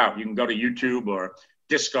check her out. You can go to YouTube or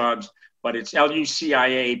Discogs, but it's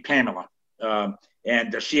Lucia Pamela,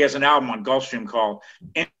 and she has an album on Gulfstream called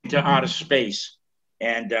Into Outer Space,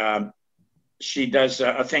 and she does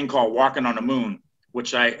a thing called Walking on the Moon,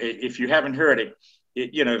 which if you haven't heard it,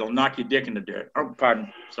 it'll knock your dick in the dirt. Oh,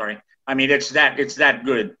 pardon. Sorry. It's that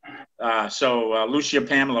good. So Lucia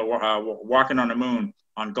Pamela, Walking on the Moon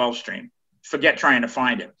on Gulfstream. Forget trying to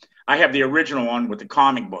find it. I have the original one with the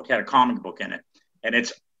comic book. It had a comic book in it, and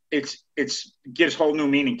it gives whole new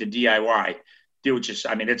meaning to DIY.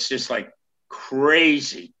 It's just like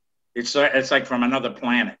crazy. It's like from another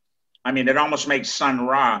planet. It almost makes Sun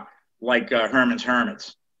Ra like Herman's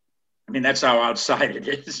Hermits. That's how outside it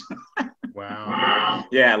is. Wow.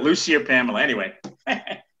 Yeah, Lucia Pamela. Anyway,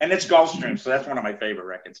 and it's Gulfstream, so that's one of my favorite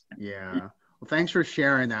records. Yeah. Well, thanks for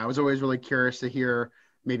sharing that. I was always really curious to hear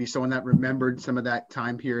maybe someone that remembered some of that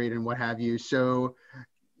time period and what have you. So,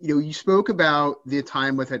 you spoke about the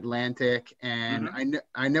time with Atlantic, and Mm-hmm.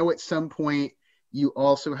 I know at some point you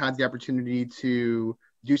also had the opportunity to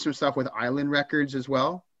do some stuff with Island Records as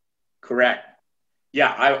well. Correct.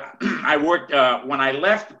 Yeah, I worked when I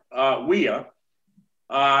left WIA.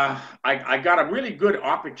 I got a really good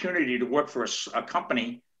opportunity to work for a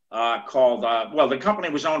company called, well, the company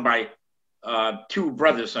was owned by two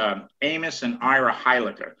brothers, Amos and Ira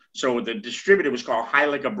Heiliger. So the distributor was called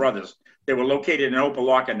Heiliger Brothers. They were located in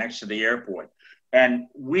Opelika next to the airport. And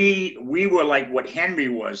we were like what Henry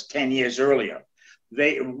was 10 years earlier.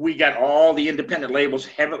 We got all the independent labels,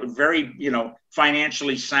 very,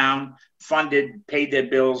 financially sound, funded, paid their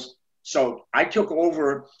bills. So I took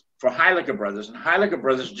over for Heiliger Brothers, and Heiliger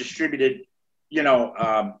Brothers distributed,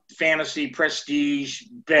 Fantasy, Prestige,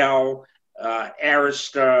 Bell,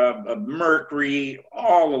 Arista, Mercury,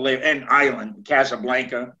 all the labels, and Island,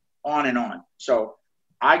 Casablanca, on and on. So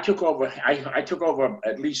I took over. I took over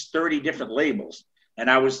at least 30 different labels, and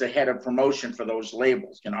I was the head of promotion for those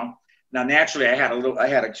labels. Now naturally, I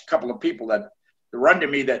had a couple of people that were under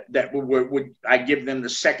me that would I give them the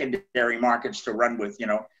secondary markets to run with,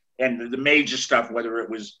 and the major stuff, whether it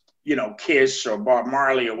was Kiss or Bob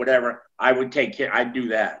Marley or whatever, I would take care. I'd do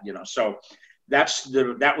that, So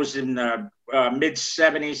that was in the mid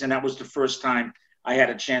 '70s, and that was the first time I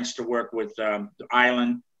had a chance to work with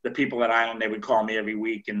Island. The people at Island, they would call me every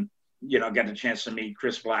week, and got a chance to meet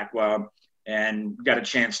Chris Blackwell, and got a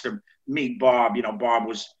chance to meet Bob.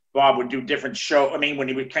 Bob would do different shows. I mean, when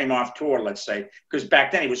he came off tour, let's say, because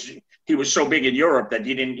back then he was so big in Europe that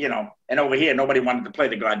he didn't, and over here nobody wanted to play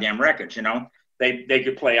the goddamn records, They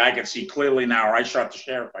could play I Could See Clearly Now, or I Shot the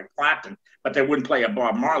Sheriff by Clapton, but they wouldn't play a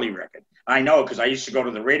Bob Marley record. I know, because I used to go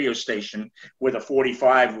to the radio station with a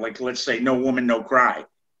 45, like, let's say, No Woman, No Cry,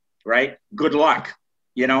 right? Good Luck,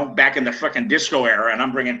 back in the fucking disco era, and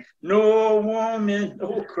I'm bringing No Woman,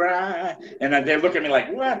 No Cry, and they look at me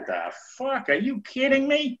like, what the fuck? Are you kidding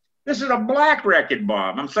me? This is a black record,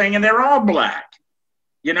 Bob. I'm saying, and they're all black,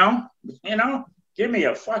 give me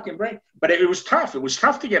a fucking break. But it was tough. It was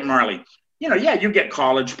tough to get Marley. Yeah, you get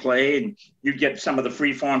college play, and you get some of the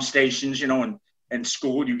freeform stations, and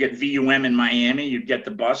school. You get VUM in Miami. You get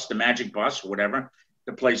the bus, the Magic Bus, or whatever,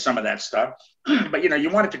 to play some of that stuff. But you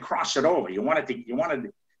wanted to cross it over. You wanted to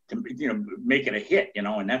make it a hit,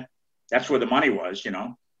 and that's where the money was.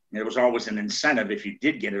 It was always an incentive. If you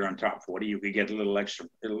did get it on top 40, you could get a little extra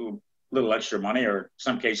money, or in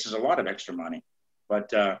some cases a lot of extra money.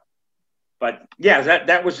 But yeah,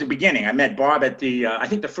 that was the beginning. I met Bob at I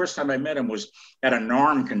think the first time I met him was at a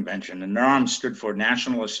NARM convention. And NARM stood for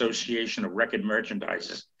National Association of Record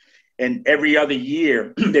Merchandisers. And every other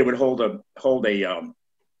year they would hold a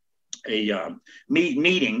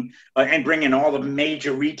meeting and bring in all the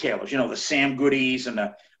major retailers, the Sam Goody's and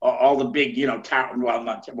all the big, Tower,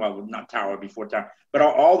 not Tower, before Tower, but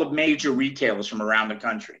all the major retailers from around the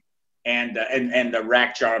country, and the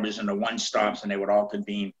Rack Jobbers and the One Stops, and they would all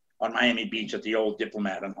convene on Miami Beach at the old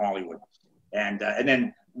Diplomat in Hollywood. And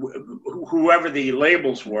then whoever the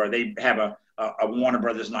labels were, they'd have a Warner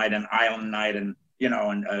Brothers night, an Island night, and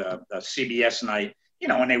a CBS night,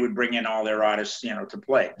 and they would bring in all their artists, to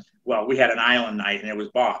play. Well, we had an Island night, and it was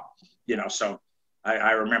Bob, so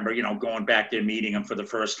I remember, going back there, meeting him for the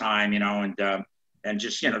first time, and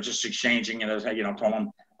just exchanging, told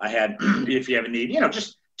him I had, if you ever need,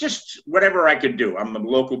 just whatever I could do. I'm a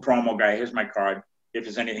local promo guy. Here's my card. If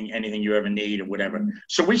there's anything you ever need or whatever.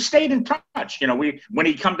 So we stayed in touch. When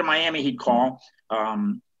he'd come to Miami, he'd call,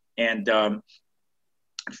 and hit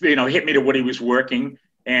me to what he was working.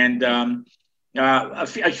 And a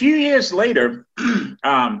few years later,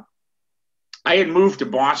 I had moved to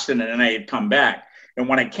Boston, and then I had come back. And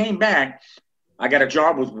when I came back, I got a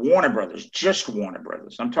job with Warner Brothers, just Warner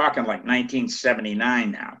Brothers. I'm talking like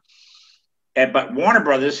 1979 now. But Warner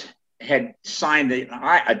Brothers had signed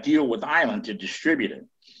a deal with Island to distribute it.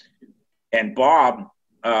 And Bob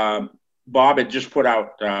had just put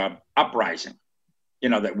out Uprising,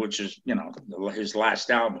 which is, his last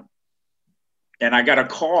album. And I got a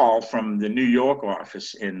call from the New York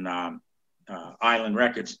office in Island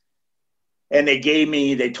Records. And they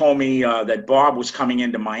told me that Bob was coming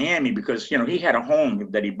into Miami because, he had a home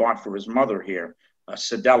that he bought for his mother here,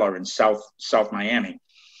 Sedella in South Miami.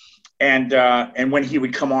 And when he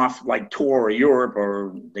would come off like tour or Europe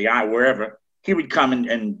or wherever, he would come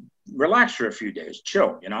and relax for a few days,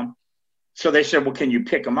 chill, So they said, well, can you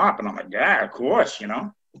pick him up? And I'm like, yeah, of course,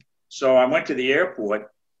 So I went to the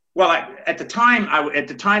airport. Well, at the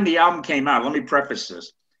time the album came out, let me preface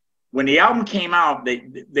this. when the album came out,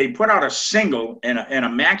 they put out a single and a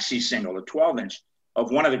maxi single, a 12-inch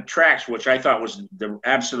of one of the tracks, which I thought was the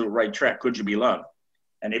absolute right track, Could You Be Loved?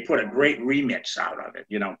 And they put a great remix out of it,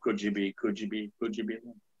 you know, Could You Be, Could You Be, Could You Be?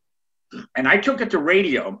 And I took it to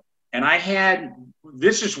radio, and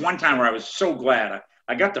this is one time where I was so glad.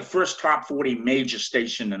 I got the first top 40 major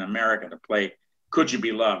station in America to play Could You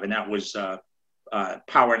Be Loved, and that was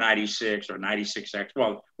Power 96 or 96X.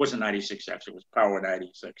 Well, it wasn't 96X, it was Power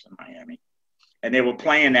 96 in Miami. And they were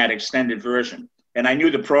playing that extended version. And I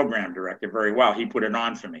knew the program director very well. He put it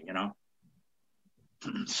on for me, you know.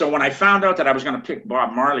 So when I found out that I was going to pick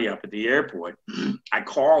Bob Marley up at the airport, I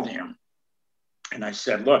called him and I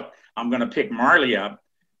said, look, I'm going to pick Marley up.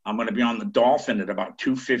 I'm going to be on the Dolphin at about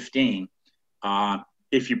 2:15.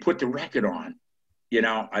 If you put the record on, you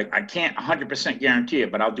know, I can't 100% guarantee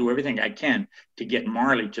it, but I'll do everything I can to get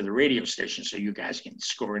Marley to the radio station so you guys can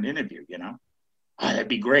score an interview, you know. Oh, that'd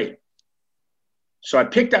be great. So I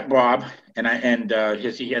picked up Bob, and at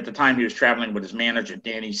the time he was traveling with his manager,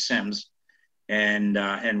 Danny Sims,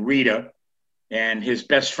 and Rita, and his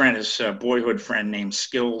best friend, his boyhood friend named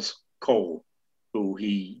Skills Cole, who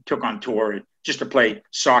he took on tour just to play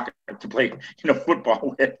soccer, to play, you know,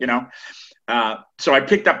 football with, you know. So I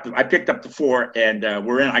picked up the four, and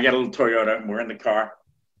I got a little Toyota, and we're in the car.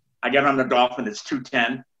 I get on the Dolphin, it's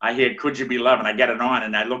 2:10. I hear Could You Be Loved, and I get it on,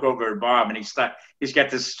 and I look over at Bob, and he's got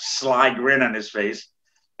this sly grin on his face.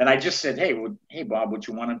 And I just said, hey, Bob, would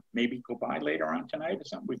you want to maybe go by later on tonight or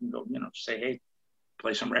something? We can go, you know, say, hey,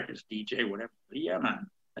 play some records, DJ, whatever. Yeah, man.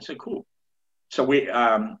 I said, cool. So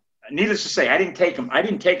needless to say, I didn't take him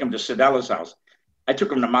to Sedella's house. I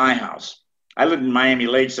took him to my house. I lived in Miami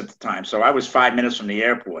Lakes at the time, so I was 5 minutes from the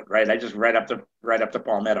airport, right? I just right up to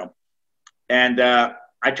Palmetto. And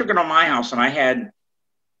I took it to my house, and I had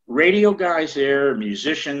radio guys there,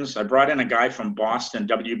 musicians. I brought in a guy from Boston,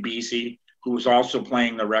 WBC, who was also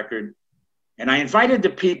playing the record. And I invited the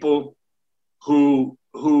people who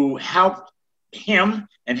helped him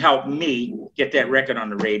and helped me get that record on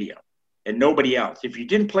the radio, and nobody else. If you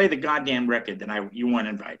didn't play the goddamn record, then you weren't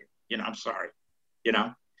invited. You know, I'm sorry, you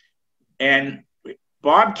know. And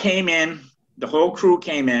Bob came in, the whole crew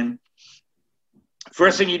came in.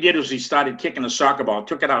 First thing he did was he started kicking a soccer ball,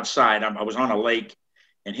 took it outside. I was on a lake,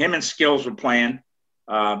 and him and Skills were playing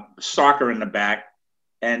soccer in the back.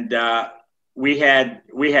 And we had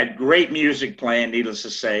great music playing, needless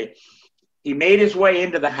to say. He made his way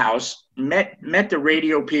into the house, met the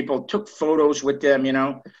radio people, took photos with them, you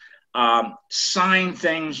know, signed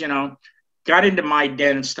things, you know, got into my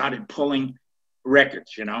den and started pulling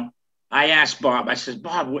records, you know. I asked Bob, I said,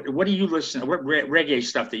 Bob, what are you listening to? What reggae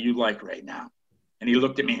stuff that you like right now? And he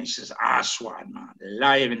looked at me and he says, Aswad, man,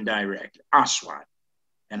 live and direct, Aswad.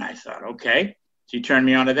 And I thought, okay. So he turned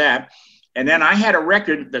me on to that. And then I had a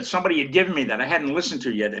record that somebody had given me that I hadn't listened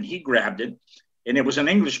to yet, and he grabbed it. And it was an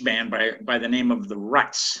English band by the name of The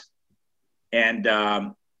Ruts. And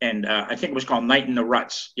I think it was called Night in the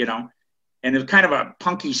Ruts, you know. And it was kind of a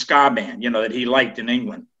punky ska band, you know, that he liked in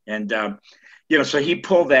England. And, you know, so he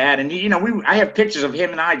pulled that. And, you know, I have pictures of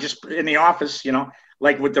him and I just in the office, you know,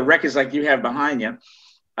 like with the records like you have behind you,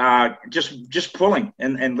 just pulling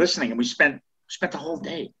and listening. And we spent the whole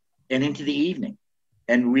day and into the evening.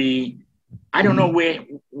 And I don't know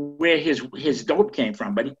where his dope came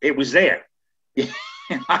from, but it was there.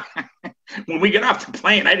 When we got off the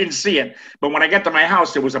plane, I didn't see it. But when I got to my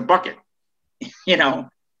house, there was a bucket, you know.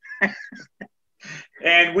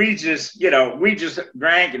 And we just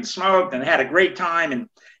drank and smoked and had a great time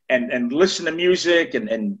and listened to music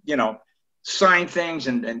and you know, signed things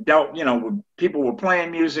and dealt, you know, people were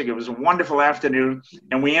playing music. It was a wonderful afternoon.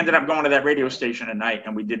 And we ended up going to that radio station at night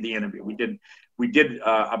and we did the interview. We did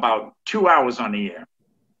about 2 hours on the air.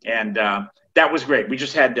 And that was great. We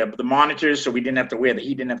just had the monitors, so he didn't have to wear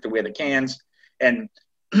the cans. And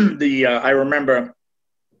I remember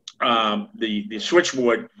the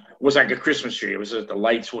switchboard was like a Christmas tree. It was the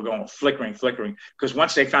lights were going flickering. Because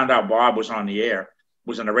once they found out Bob was on the air,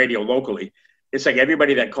 was on the radio locally, it's like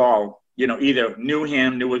everybody that called, you know, either knew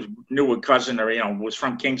him, knew a cousin, or, you know, was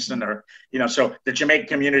from Kingston, or, you know, so the Jamaican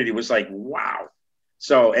community was like, wow.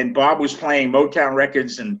 So, and Bob was playing Motown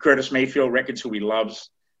records and Curtis Mayfield records, who he loves.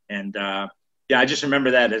 And yeah, I just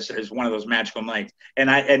remember that as one of those magical nights.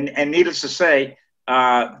 And needless to say,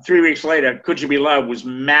 3 weeks later, Could You Be Loved was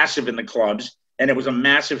massive in the clubs, and it was a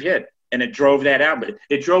massive hit. And it drove that album.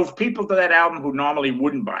 It drove people to that album who normally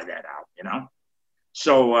wouldn't buy that album, you know?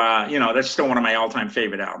 So, you know, that's still one of my all-time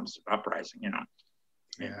favorite albums, Uprising, you know?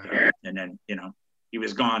 Yeah. And then, you know, he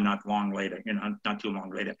was gone not too long later.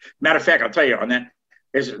 Matter of fact, I'll tell you on that,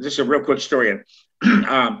 this is a real quick story.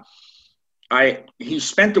 he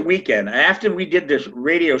spent the weekend after we did this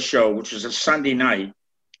radio show, which was a Sunday night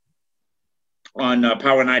on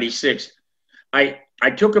Power 96. I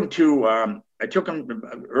took him to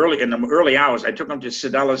early in the early hours. I took him to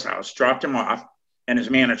Sedella's house, dropped him off, and his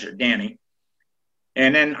manager Danny.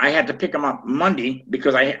 And then I had to pick him up Monday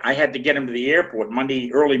because I had to get him to the airport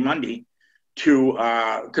early Monday, to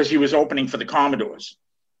because he was opening for the Commodores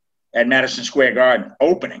at Madison Square Garden,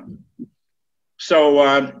 opening. So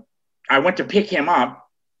I went to pick him up,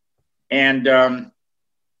 and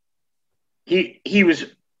he was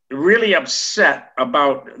really upset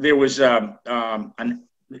about there was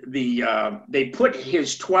they put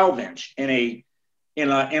his 12-inch in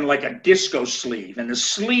like a disco sleeve, and the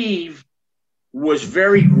sleeve was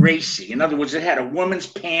very racy. In other words, it had a woman's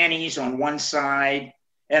panties on one side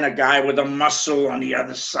and a guy with a muscle on the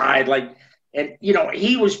other side. And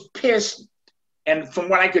he was pissed. And from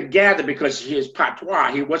what I could gather, because his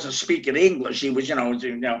patois, he wasn't speaking English. He was,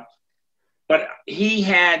 but he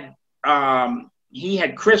had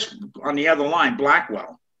Chris on the other line,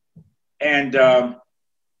 Blackwell, and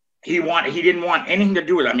he didn't want anything to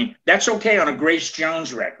do with it. I mean, that's okay on a Grace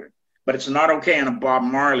Jones record, but it's not okay on a Bob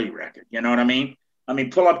Marley record. You know what I mean? I mean,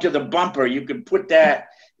 pull up to the bumper. You could put that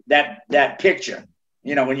picture,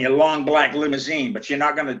 in your long black limousine, but you're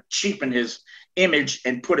not going to cheapen his image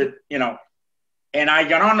and put it, And I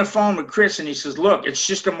got on the phone with Chris, and he says, "Look, it's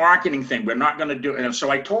just a marketing thing. We're not going to do it." And so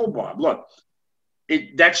I told Bob, "Look,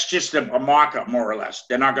 that's just a mock-up, more or less.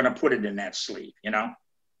 They're not going to put it in that sleeve,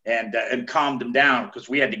 and calmed him down because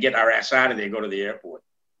we had to get our ass out of there, go to the airport.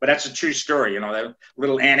 But that's a true story, that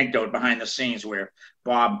little anecdote behind the scenes where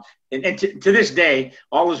Bob, and to this day,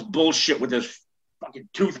 all this bullshit with his fucking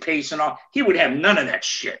toothpaste and all, he would have none of that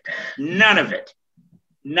shit. None of it.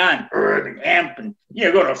 None. Amp and,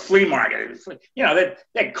 go to a flea market.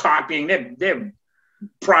 They're copying, they're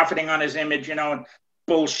profiting on his image, and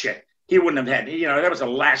bullshit. He wouldn't have had, that was the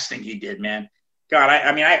last thing he did, man. God,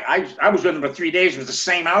 I was with him for 3 days with the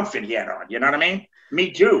same outfit he had on. You know what I mean?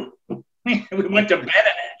 Me too. We went to bed in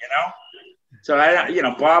it, So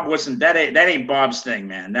Bob wasn't that ain't Bob's thing,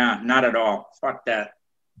 man. No, not at all. Fuck that.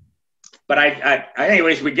 But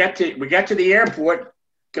anyways, we got to the airport,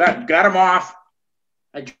 got him off.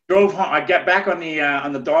 I drove home. I got back on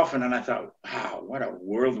the Dolphin, and I thought, wow, what a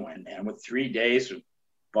whirlwind, man! With 3 days with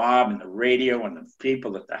Bob and the radio and the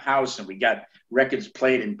people at the house, and we got records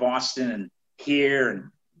played in Boston and here,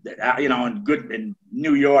 and in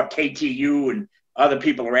New York, KTU, and other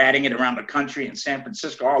people are adding it around the country, in San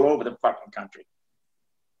Francisco, all over the fucking country.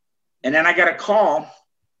 And then I got a call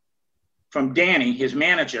from Danny, his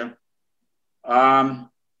manager.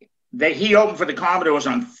 He opened for the Commodores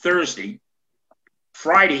on Thursday.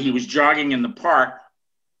 Friday, he was jogging in the park.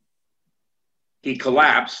 He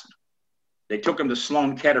collapsed. They took him to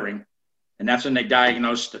Sloan Kettering, and that's when they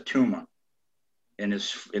diagnosed a tumor in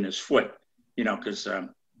his foot. Because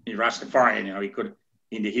he's Rastafarian.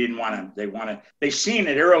 He didn't want to. They seen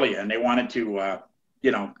it earlier, and they wanted to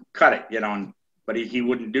cut it. But he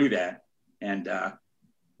wouldn't do that. And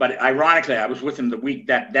but ironically, I was with him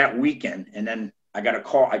that weekend, and then I got a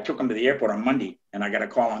call. I took him to the airport on Monday, and I got a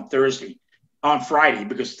call on Friday,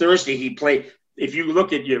 because Thursday he played. If you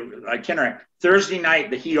look at your itinerary, Thursday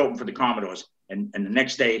night he opened for the Commodores, and the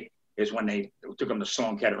next day is when they took him to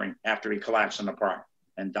Sloan Kettering after he collapsed in the park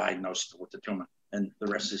and diagnosed with the tumor. And the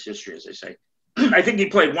rest is history, as they say. I think he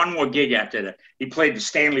played one more gig after that. He played the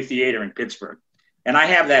Stanley Theater in Pittsburgh, and I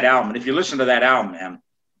have that album. And if you listen to that album, man,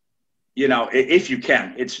 if you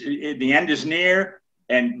can, the end is near.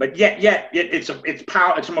 But yet it's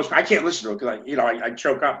power. It's almost, I can't listen to it because I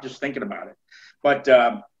choke up just thinking about it. But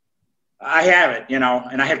I have it, and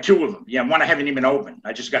I have two of them. Yeah, one I haven't even opened.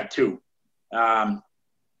 I just got two.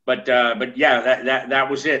 But yeah, that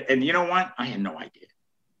was it. And you know what? I had no idea.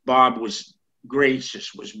 Bob was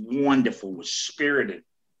gracious, was wonderful, was spirited.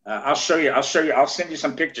 I'll show you. I'll send you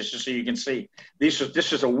some pictures just so you can see. This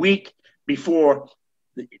was a week before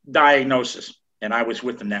the diagnosis, and I was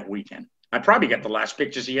with him that weekend. I probably got the last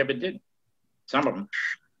pictures he ever did. Some of them.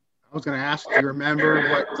 I was going to ask, do you remember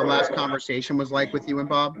what the last conversation was like with you and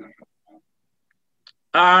Bob?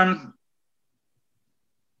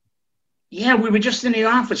 Yeah, we were just in the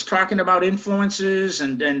office talking about influences,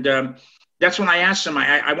 and that's when I asked him.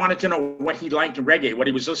 I wanted to know what he liked in reggae, what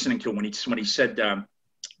he was listening to when he said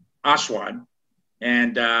Aswad,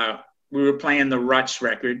 and we were playing the Ruts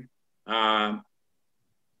record.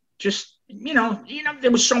 Just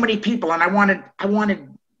there was so many people, and I wanted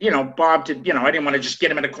Bob to I didn't want to just get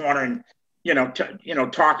him in a corner and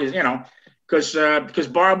talk because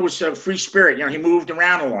Bob was a free spirit. He moved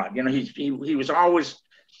around a lot. He was always.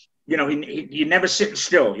 He never sitting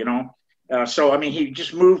still, So, I mean, he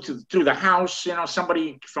just moved through the house. You know,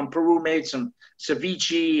 somebody from Peru made some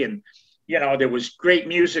ceviche, and, you know, there was great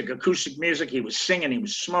music, acoustic music. He was singing, he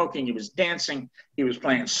was smoking, he was dancing, he was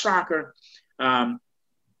playing soccer.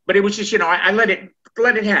 But it was just, you know, I let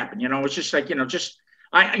it happen. You know, it's just like, you know,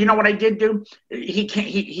 you know what I did do?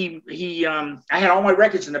 I had all my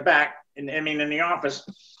records in the back, in the office.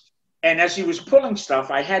 And as he was pulling stuff,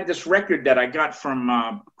 I had this record that I got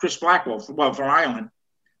from Chris Blackwell, from Ireland.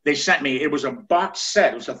 They sent me, it was a box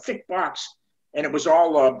set. It was a thick box, and it was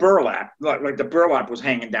all burlap, like the burlap was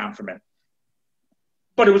hanging down from it.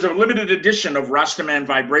 But it was a limited edition of Rastaman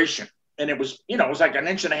Vibration. And it was, you know, it was like 1.5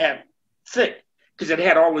 inches thick, because it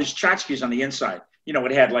had all these tchotchkes on the inside. You know,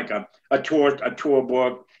 it had like a tour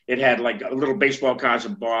book. It had like a little baseball cards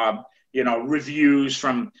of Bob, you know, reviews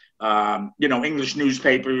from, you know, English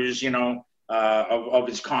newspapers, you know, of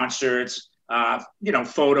his concerts, you know,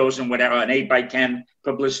 photos and whatever, an 8x10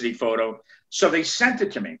 publicity photo. So they sent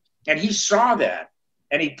it to me, and he saw that,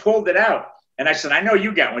 and he pulled it out. And I said, I know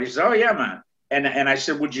you got one. He said, oh yeah, man. And I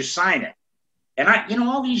said, would you sign it? And you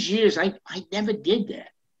know, all these years, I never did that.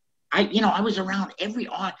 You know, I was around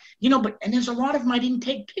you know, and there's a lot of them I didn't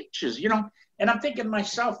take pictures, you know, and I'm thinking to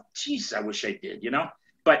myself, geez, I wish I did, you know,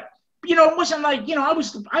 but, you know, it wasn't like, you know, I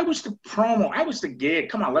was the promo, I was the gig.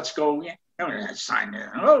 Come on, let's go. Yeah, sign it.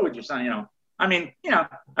 Oh, would you sign, you know? I mean, you know,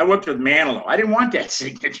 I worked with Manilow. I didn't want that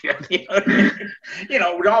signature, you know, you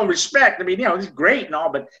know, with all respect. I mean, you know, it's great and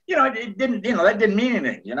all, but, you know, it didn't, you know, that didn't mean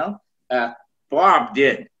anything, you know. Bob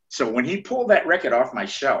did. So when he pulled that record off my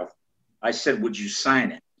shelf, I said, would you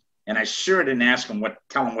sign it? And I sure didn't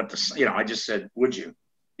tell him what to, you know, I just said, would you?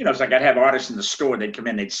 You know, it's like I'd have artists in the store, they'd come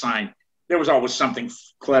in, they'd sign. There was always something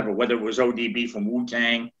clever, whether it was ODB from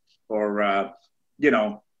Wu-Tang or, you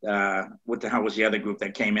know, what the hell was the other group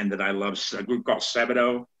that came in that I loved? A group called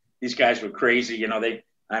Sebadoh. These guys were crazy, you know,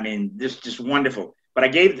 just wonderful.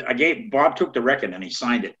 But Bob took the record and he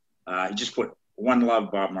signed it. He just put One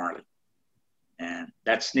Love, Bob Marley. And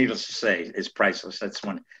that's, needless to say, is priceless. That's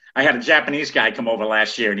one. I had a Japanese guy come over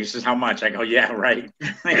last year, and he says, how much? I go, yeah, right.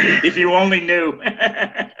 If you only knew.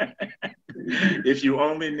 If you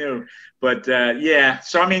only knew. But, yeah.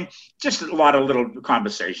 So, I mean, just a lot of little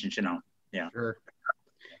conversations, you know. Yeah. Sure.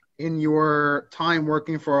 In your time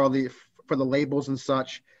working for the labels and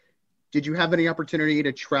such, did you have any opportunity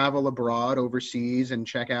to travel abroad, overseas, and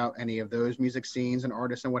check out any of those music scenes and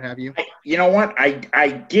artists and what have you? You know what?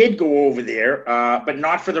 I did go over there, but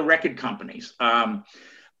not for the record companies.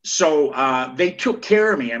 So they took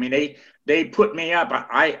care of me. I mean, they put me up.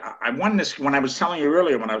 I won this when I was telling you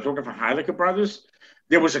earlier, when I was working for Heiliger Brothers.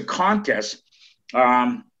 There was a contest.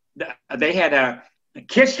 They had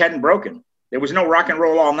Kiss hadn't broken. There was no Rock and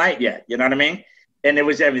Roll All Night yet. You know what I mean? And there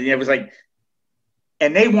was everything. It was like,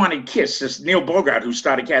 and they wanted Kiss. This Neil Bogart, who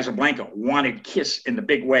started Casablanca, wanted Kiss in the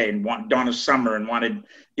big way, and wanted Donna Summer, and wanted,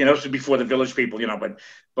 you know, this was before the Village People, you know,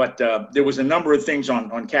 but there was a number of things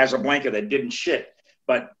on Casablanca that didn't shit.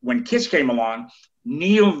 But when Kiss came along,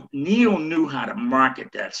 Neil knew how to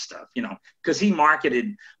market that stuff, you know, because he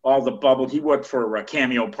marketed all the bubble. He worked for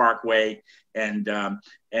Cameo Parkway and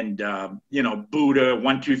you know, Buddha,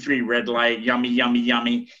 1-2-3 Red Light, Yummy, Yummy,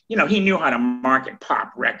 Yummy. You know, he knew how to market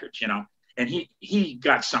pop records, you know. And he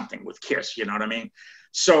got something with Kiss, you know what I mean?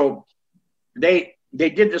 So they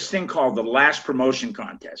did this thing called the Last Promotion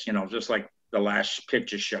Contest, you know, just like the Last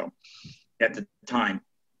Picture Show at the time.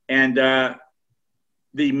 And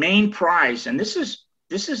the main prize, and this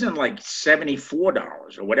isn't like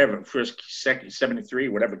 $74 or whatever, second,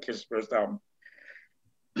 $73, whatever Kiss' first album.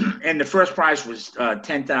 And the first prize was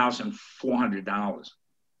 $10,400.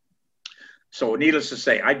 So needless to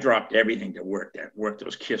say, I dropped everything to work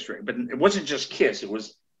those Kiss records. But it wasn't just Kiss. It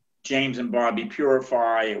was James and Bobby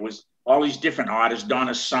Purify. It was all these different artists,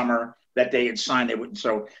 Donna Summer, that they had signed. They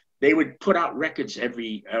would put out records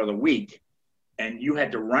every other week, and you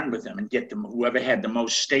had to run with them and get them, whoever had the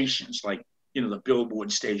most stations, like, you know, the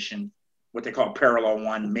Billboard station, what they call Parallel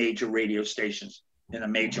One, major radio stations in a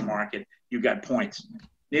major market, you got points.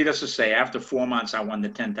 Needless to say, after 4 months, I won the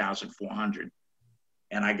 10,400.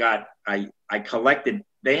 And I collected,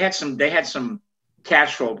 they had some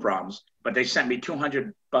cash flow problems, but they sent me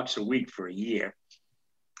 $200 a week for a year.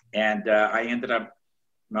 And I ended up,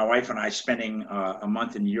 my wife and I, spending a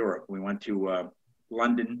month in Europe. We went to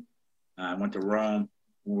London, went to Rome,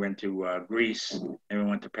 we went to Greece, and we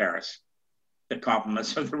went to Paris. The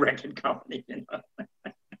compliments of the record company, you know.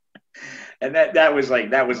 And that was like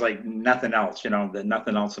nothing else, you know,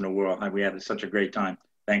 nothing else in the world. We had such a great time.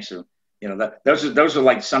 Thanks to, you know, those are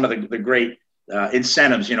like some of the great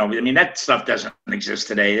incentives, you know. I mean, that stuff doesn't exist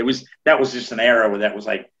today. That was just an era where that was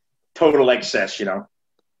like total excess, you know.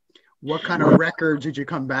 What kind of records did you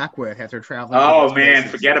come back with after traveling? Oh man,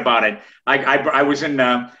 forget about it. I was on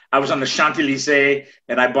the Champs-Élysées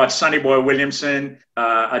and I bought Sonny Boy Williamson,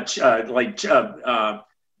 French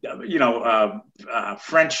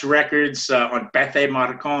records on Bethè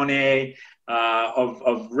Marconi,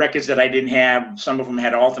 of records that I didn't have. Some of them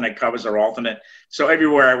had alternate covers or alternate. So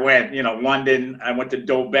everywhere I went, London, I went to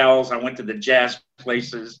Dobell's, I went to the jazz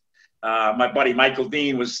places. My buddy Michael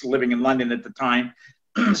Dean was living in London at the time.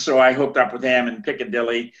 So I hooked up with him in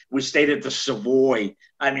Piccadilly. We stayed at the Savoy.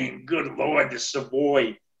 I mean, good Lord, the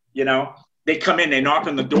Savoy, They come in, they knock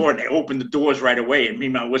on the door, and they open the doors right away. And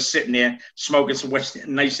meanwhile, we're sitting there smoking some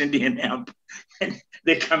nice Indian hemp. And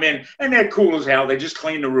they come in, and they're cool as hell. They just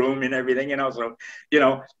clean the room and everything, So,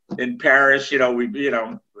 in Paris,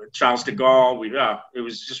 Charles de Gaulle, it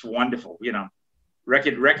was just wonderful,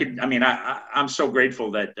 Record. I mean, I'm so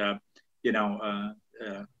grateful that,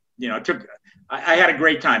 I had a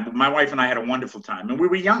great time, but my wife and I had a wonderful time, and we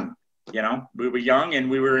were young, we were young and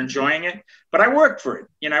we were enjoying it, but I worked for it.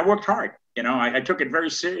 I worked hard, I took it very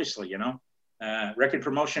seriously, record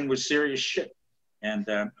promotion was serious shit. And,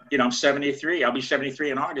 I'm 73, I'll be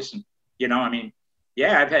 73 in August. And,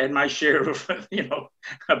 I've had my share of,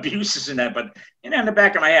 abuses in that, but, in the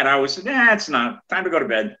back of my head, I was, it's not time to go to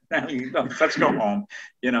bed. Let's go home,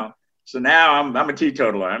 So now I'm a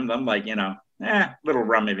teetotaler. I'm like, little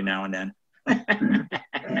rum every now and then.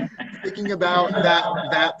 Thinking about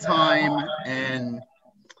that time and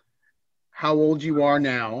how old you are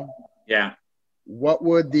now. Yeah. What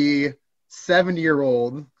would the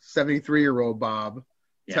 70-year-old, 73-year-old Bob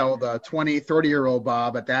tell the 20, 30-year-old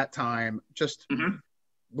Bob at that time? Just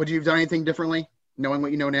would you have done anything differently knowing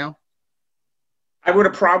what you know now? I would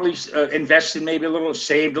have probably invested maybe a little,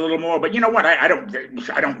 saved a little more, but you know what? I don't,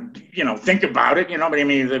 think about it, but I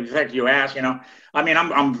mean, the fact you ask,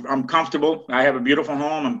 I'm comfortable. I have a beautiful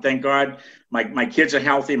home. And thank God my kids are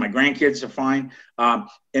healthy. My grandkids are fine. And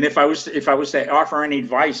if I was to offer any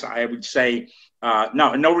advice, I would say,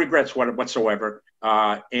 no regrets whatsoever.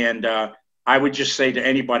 And I would just say to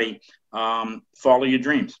anybody, follow your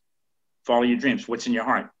dreams. Follow your dreams. What's in your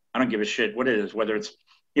heart? I don't give a shit what it is, whether it's,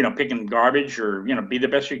 picking garbage or, be the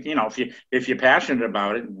best you, if you're passionate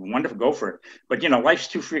about it, wonderful, go for it. But, life's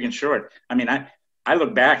too freaking short. I mean, I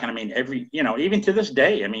look back and I mean, even to this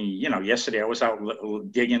day, I mean, yesterday I was out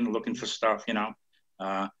digging, looking for stuff,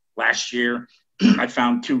 last year I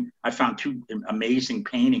found two amazing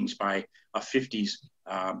paintings by a 50s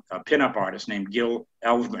pinup artist named Gil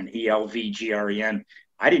Elvgren, Elvgren.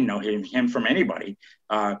 I didn't know him from anybody,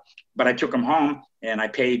 but I took him home and I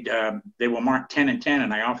paid, they were marked 10 and 10,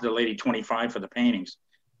 and I offered the lady 25 for the paintings.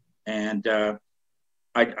 And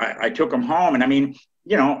I took them home, and I mean,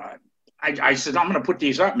 I said, I'm going to put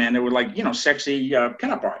these up, man. They were like, sexy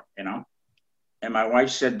pinup art, And my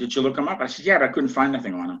wife said, did you look them up? I said, yeah, but I couldn't find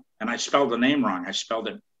nothing on them. And I spelled the name wrong. I spelled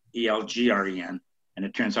it Elgren, and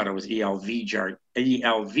it turns out it was Elvgren,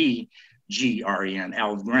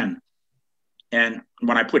 Elvgren. And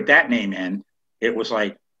when I put that name in, it was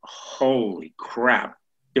like, holy crap.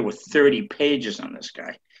 There were 30 pages on this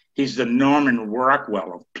guy. He's the Norman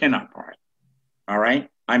Rockwell of pinup art. All right.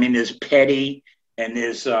 I mean, there's Petty and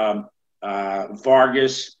there's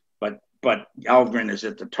Vargas, but Elvgren is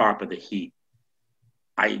at the top of the heap.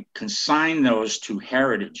 I consigned those to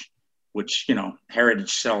Heritage, which,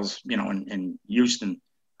 Heritage sells, in Houston,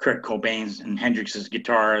 Kurt Cobain's and Hendrix's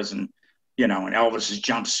guitars and, and Elvis's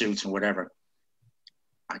jumpsuits and whatever.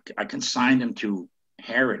 I consigned them to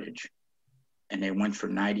Heritage, and they went for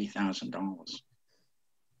 $90,000.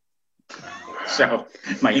 So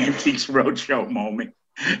my Antiques Roadshow moment.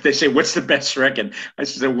 They say, "What's the best record?" I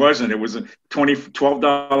said, "It wasn't. It was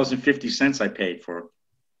 $12.50 I paid for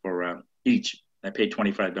each. I paid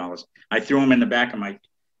 $25. I threw them in the back of my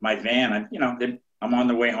van. And, I'm on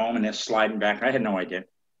the way home, and they're sliding back. I had no idea.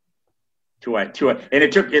 And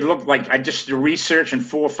it looked like I just did research, and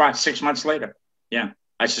 4, 5, 6 months later, yeah.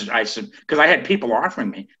 I said, because I had people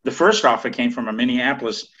offering me. The first offer came from a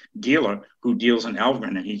Minneapolis dealer who deals in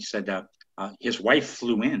Elvgren, and he said his wife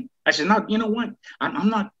flew in. I said, no, you know what?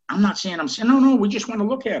 I'm not saying. I'm saying no. We just want to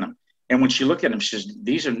look at them. And when she looked at them, she says,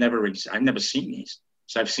 these have I've never seen these.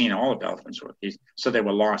 So I've seen all of Elvgren's work. So they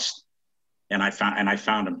were lost, and I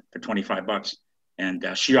found them for $25,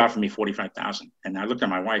 and she offered me $45,000. And I looked at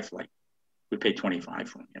my wife like, we paid $25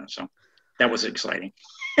 for them, So that was exciting.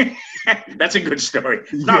 That's a good story.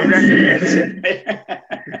 So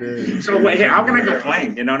hey, how can I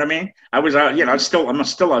complain? You know what I mean? I was out, I'm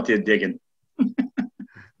still out there digging.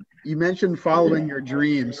 You mentioned following your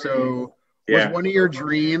dreams. So was one of your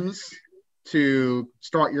dreams to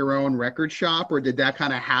start your own record shop, or did that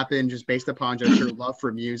kind of happen just based upon just your love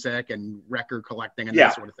for music and record collecting and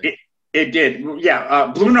that sort of thing? It did. Yeah.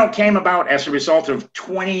 Blue Note came about as a result of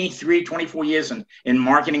 23, 24 years in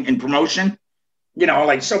marketing and promotion.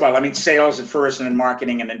 Like, so well, I mean, sales at first, and then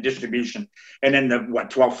marketing, and then distribution. And then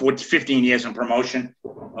 12, 14, 15 years in promotion,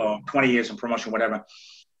 20 years in promotion, whatever.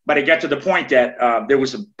 But it got to the point that there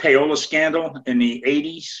was a payola scandal in the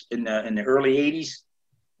 80s, in the early 80s,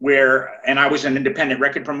 and I was an independent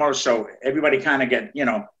record promoter. So everybody kind of get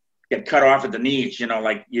cut off at the knees,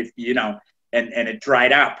 and it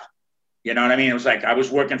dried up. You know what I mean? It was like I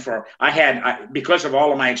was working because of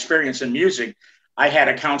all of my experience in music, I had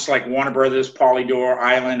accounts like Warner Brothers, Polydor,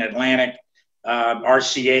 Island, Atlantic,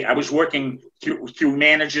 RCA. I was working through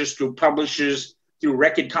managers, through publishers, through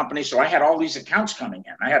record companies. So I had all these accounts coming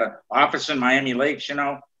in. I had an office in Miami Lakes, had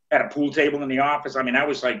a pool table in the office. I mean, I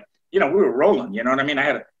was like, we were rolling, you know what I mean?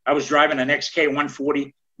 I was driving an XK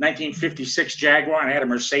 140, 1956 Jaguar, and I had a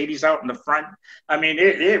Mercedes out in the front. I mean,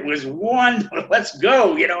 it was wonderful. Let's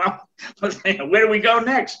go, where do we go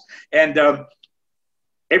next? And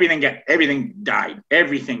everything died.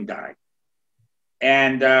 Everything died.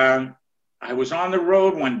 And I was on the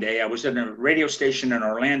road one day. I was at a radio station in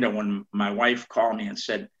Orlando when my wife called me and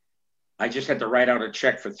said, I just had to write out a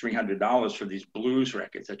check for $300 for these blues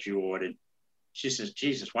records that you ordered. She says,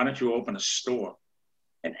 Jesus, why don't you open a store?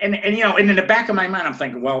 And in the back of my mind, I'm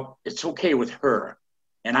thinking, well, it's okay with her.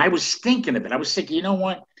 And I was thinking of it. I was thinking, you know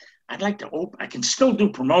what? I'd like to open, I can still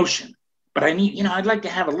do promotion, but I need, I'd like to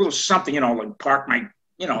have a little something, like park my,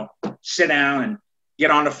 sit down and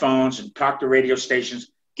get on the phones and talk to radio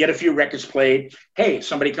stations, get a few records played. Hey,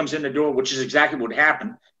 somebody comes in the door, which is exactly what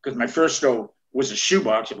happened, because my first store was a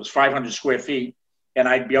shoebox. It was 500 square feet. And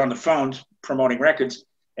I'd be on the phones promoting records,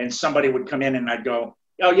 and somebody would come in and I'd go,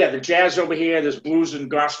 oh yeah, the jazz over here, there's blues and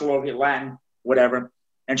gospel over here, Latin, whatever,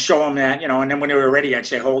 and show them that, and then when they were ready, I'd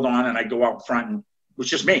say, hold on, and I'd go out front, and it was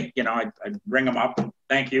just me, I'd ring them up,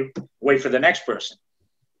 thank you, wait for the next person.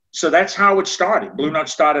 So that's how it started. Blue Note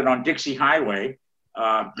started on Dixie Highway,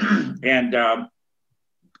 and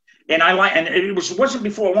it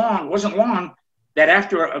wasn't long that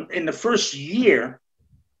after in the first year,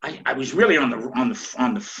 I was really on the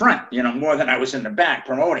front, more than I was in the back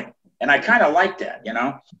promoting. And I kind of liked that,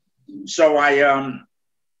 So I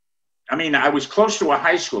was close to a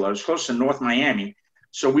high school. I was close to North Miami.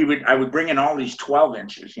 So I would bring in all these 12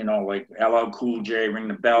 inches, like LL Cool J, Ring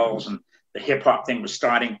the Bells, and the hip hop thing was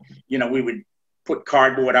starting. We would put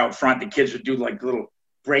cardboard out front. The kids would do like little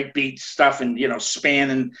breakbeat stuff and,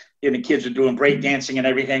 spanning, and the kids were doing break dancing and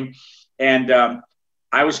everything. And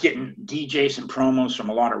I was getting DJs and promos from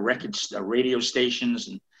a lot of radio stations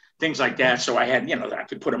and things like that. So I had, I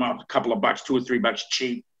could put them out a couple of bucks, $2 or $3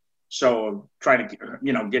 cheap. So trying to,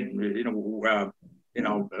 get,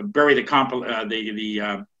 bury the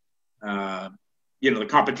the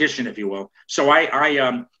competition, if you will. So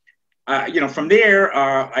from there,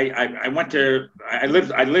 I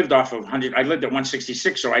lived off of I lived at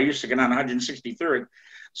 166. So I used to get on 163rd.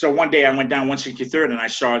 So one day I went down 163rd and I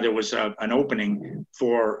saw there was an opening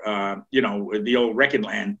for, the old Record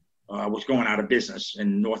Land. Was going out of business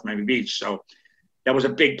in North Miami Beach. So that was a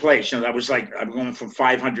big place. That was like, I'm going from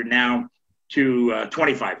 500 now to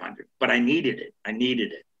 2,500, but I needed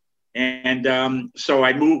it. And so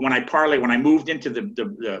I moved, when I moved into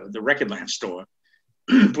the Record Land store,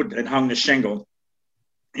 and hung the shingle,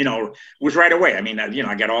 it was right away. I mean,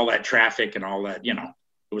 I got all that traffic and all that, it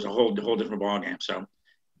was a whole different ballgame. So,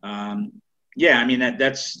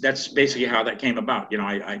 that's basically how that came about.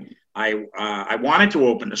 I wanted to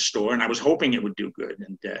open a store, and I was hoping it would do good,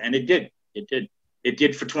 and it did. It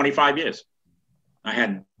did for 25 years. I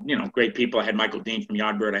had great people. I had Michael Dean from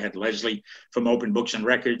Yardbird. I had Leslie from Open Books and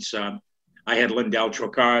Records. I had Lindell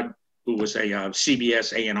Trocard, who was a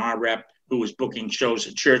CBS A&R rep, who was booking shows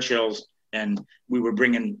at Churchill's, and we were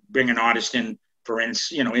bringing artists in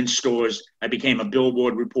in stores. I became a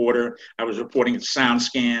Billboard reporter. I was reporting at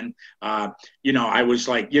SoundScan. I was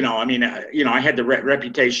like, I had the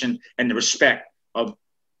reputation and the respect of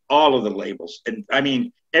all of the labels. And I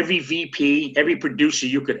mean, every VP, every producer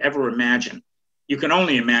you could ever imagine, you can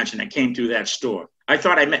only imagine, that came through that store. I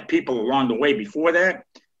thought I met people along the way before that.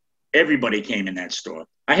 Everybody came in that store.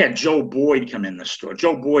 I had Joe Boyd come in the store.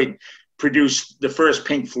 Joe Boyd produced the first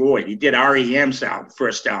Pink Floyd. He did R.E.M.'s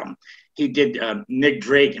first album. He did Nick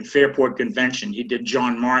Drake and Fairport Convention. He did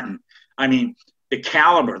John Martin. I mean, the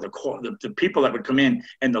caliber, the people that would come in,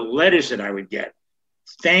 and the letters that I would get,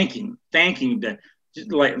 thanking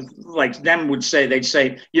like them would say, they'd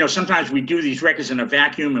say, sometimes we do these records in a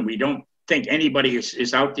vacuum and we don't think anybody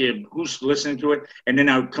is out there who's listening to it. And then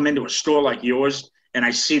I would come into a store like yours, and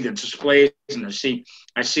I see the displays, and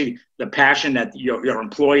I see the passion that your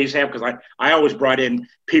employees have, because I always brought in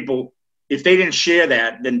people. If they didn't share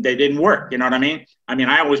that, then they didn't work. You know what I mean?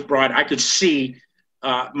 I could see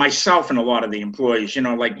myself in a lot of the employees,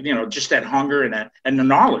 just that hunger and the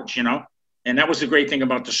knowledge, and that was the great thing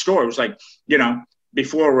about the store. It was like,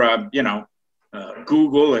 before,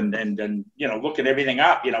 Google and look at everything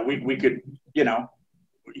up, we could,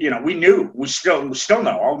 we knew, we still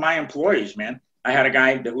know all my employees, man. I had a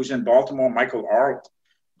guy that was in Baltimore, Michael Arlt,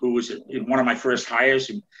 who was one of my first hires.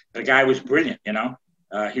 The guy was brilliant,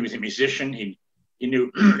 he was a musician. He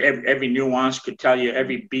knew every nuance, could tell you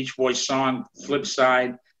every Beach Boys song, flip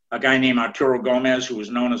side. A guy named Arturo Gomez, who was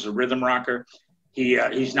known as a rhythm rocker.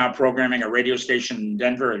 He's now programming a radio station in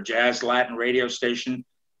Denver, a jazz Latin radio station.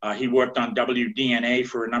 He worked on WDNA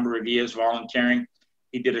for a number of years, volunteering.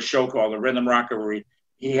 He did a show called The Rhythm Rocker, where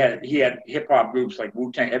he had hip hop groups like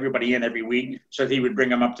Wu-Tang, everybody in every week, so that he would bring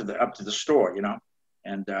them up to the store,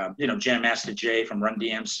 And Jam Master Jay from Run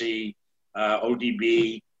DMC,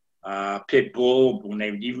 ODB,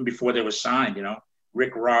 Pitbull, even before they were signed,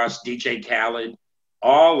 Rick Ross, DJ Khaled,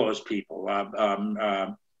 all those people,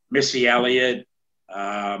 Missy Elliott,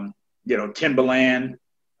 Timbaland,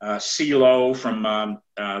 CeeLo from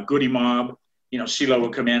Goody Mob. CeeLo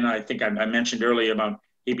would come in. I think I mentioned earlier about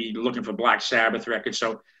he'd be looking for Black Sabbath records.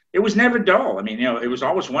 So it was never dull. It was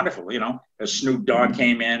always wonderful, as Snoop Dogg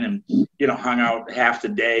came in and, hung out half the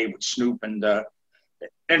day with Snoop and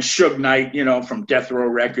Suge Knight, from Death Row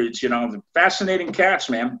Records, fascinating cats,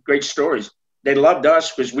 man. Great stories. They loved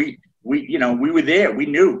us because we were there. We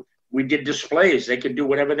knew. We did displays. They could do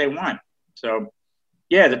whatever they want. So,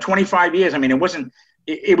 yeah, the 25 years,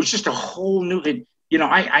 it was just a whole new,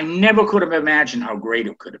 I never could have imagined how great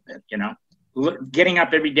it could have been, getting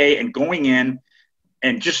up every day and going in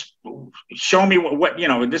and just show me what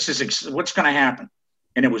this is, what's going to happen.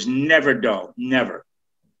 And it was never dull, never.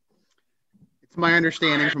 It's my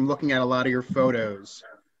understanding from looking at a lot of your photos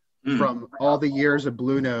from all the years of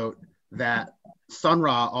Blue Note that Sun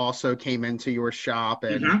Ra also came into your shop,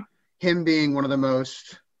 and him being one of the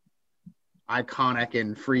most iconic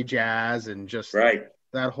in free jazz and just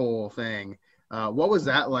that whole thing. What was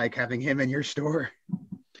that like, having him in your store?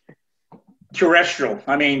 Terrestrial.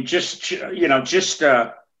 I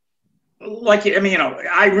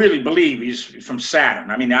really believe he's from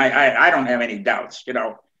Saturn. I don't have any doubts,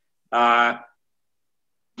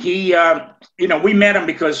 we met him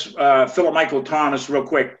because Philip Michael Thomas, real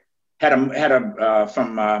quick, had a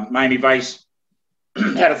from Miami Vice,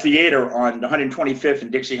 had a theater on the 125th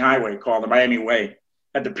and Dixie Highway called the Miami Way,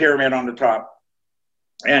 had the pyramid on the top.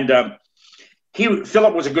 And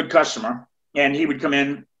Philip was a good customer, and he would come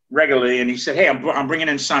in regularly, and he said, "Hey, I'm bringing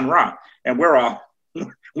in Sun Ra," and we were all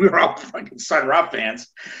fucking Sun Ra fans.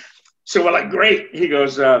 So we're like, "Great." He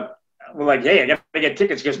goes, we're like, "Hey, I got to get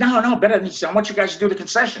tickets." He goes, "No, better than this. I want you guys to do the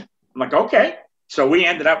concession." I'm like, "Okay." So we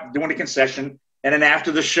ended up doing the concession, and then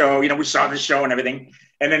after the show, we saw the show and everything,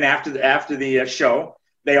 and then after the show,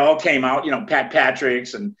 they all came out, Pat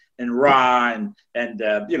Patrick's and Ra and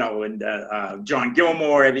John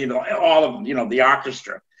Gilmore and all of them, the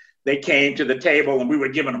orchestra. They came to the table and we were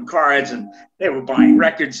giving them cards and they were buying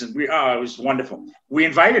records, and it was wonderful. We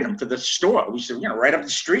invited them to the store. We said, right up the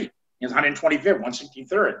street. It's 125th,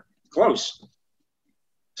 163rd, close.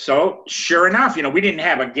 So sure enough, we didn't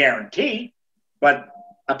have a guarantee, but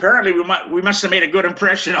apparently we must have made a good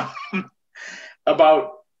impression on them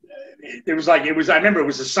about. I remember it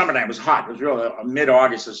was the summertime. It was hot. It was really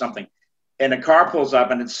mid-August or something. And the car pulls up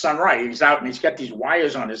and it's Sun Ra. He's out and he's got these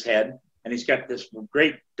wires on his head and he's got this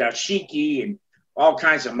great dashiki and all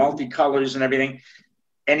kinds of multicolors and everything.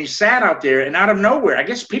 And he sat out there, and out of nowhere, I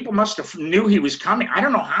guess people must have knew he was coming. I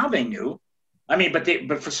don't know how they knew.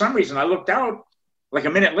 But for some reason I looked out like a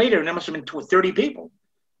minute later and there must have been 30 people.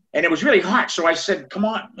 And it was really hot. So I said, "Come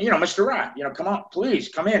on, Mr. Ra, come on, please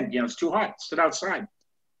come in. It's too hot. Sit outside."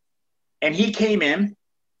 And he came in,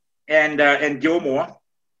 and Gilmore,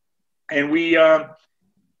 and we. The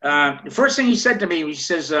first thing he said to me, he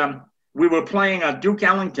says, we were playing a Duke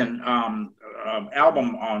Ellington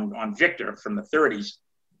album on Victor from the 30s,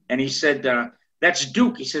 and he said, "That's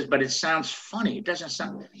Duke." He says, "But it sounds funny. It doesn't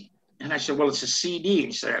sound." And I said, "Well, it's a CD."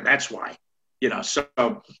 He said, "That's why." So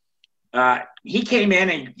he came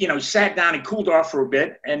in and he sat down and cooled off for a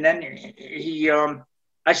bit, and then he.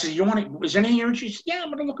 I said, is any of your interest? "Yeah,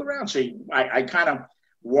 I'm going to look around." So I kind of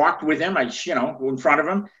walked with him, in front of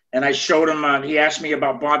him, and I showed him, he asked me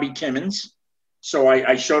about Bobby Timmons. So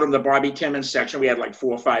I showed him the Bobby Timmons section. We had like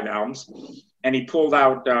 4 or 5 albums. And he pulled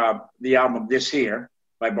out the album This Here.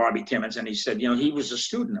 by Bobby Timmons. And he said, he was a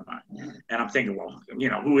student of mine. And I'm thinking, well,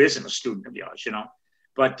 who isn't a student of yours,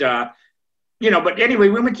 But, but anyway,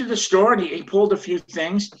 we went to the store and he pulled a few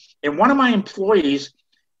things. And one of my employees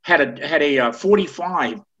had a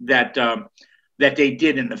 45 that they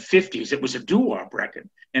did in the 50s. It was a doo-wop record.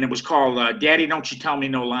 And it was called Daddy, Don't You Tell Me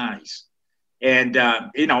No Lies. And,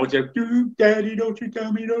 it's a, Daddy, don't you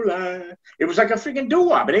tell me no lie. It was like a freaking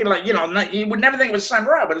doo-wop. It ain't like, you would never think it was Sun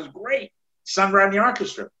Ra, but it was great. Sun Ra and the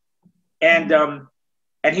orchestra. And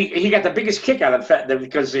he got the biggest kick out of the fact that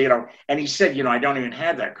because, and he said, I don't even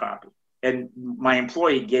have that copy. And my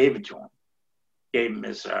employee gave it to him. Gave him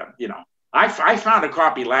his, I found a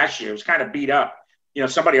copy last year. It was kind of beat up.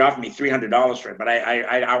 Somebody offered me $300 for it, but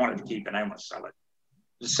I wanted to keep it. I didn't want to sell it.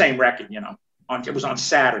 The same record, it was on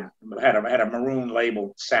Saturn. It had a maroon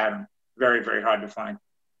label, Saturn. Very, very hard to find.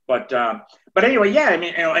 But anyway, yeah, I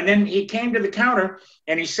mean, and then he came to the counter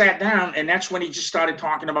and he sat down, and that's when he just started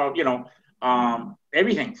talking about,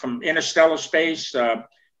 everything from interstellar space,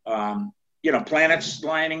 planets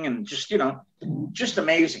lining, and just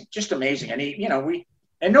amazing, And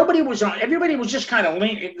and nobody was on. Everybody was just kind of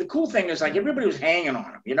leaning. The cool thing is, like, everybody was hanging on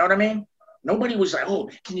him. You know what I mean? Nobody was like, oh,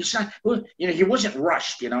 can you sign? Well, he wasn't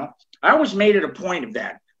rushed. I always made it a point of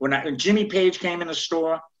that. When Jimmy Page came in the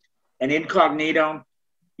store, and Incognito,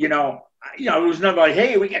 it was never like,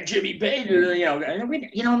 hey, we got Jimmy Page, you know what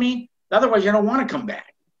I mean? Otherwise, you don't want to come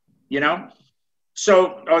back,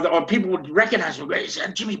 So, or people would recognize him. Is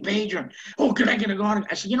that Jimmy Page? Or, oh, can I get a garden?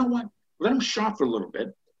 I said, you know what? Let him shop for a little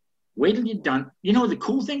bit. Wait till you're done. The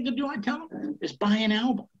cool thing to do, I tell them, is buy an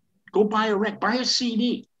album. Go buy a record. Buy a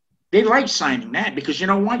CD. They like signing that because you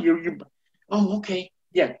know what? Oh, okay.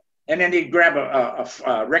 Yeah. And then they grab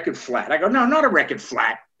a record flat. I go, no, not a record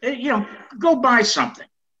flat. Go buy something.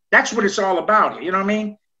 That's what it's all about. You know what I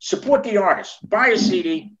mean? Support the artist. Buy a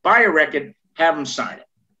CD, buy a record, have them sign it.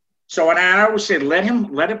 So, and I always say, let him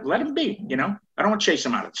be. I don't want to chase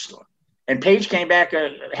him out of the store. And Page came back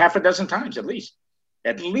half a dozen times at least.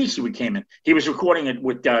 At least he came in. He was recording it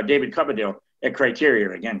with David Coverdale at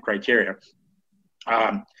Criteria.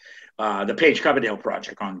 The Page Coverdale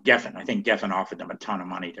project on Geffen. I think Geffen offered them a ton of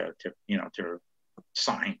money to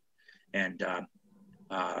sign. And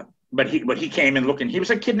but he came in looking. He was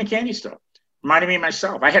a kid in a candy store. Reminded me of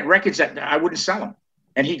myself. I had records that I wouldn't sell them.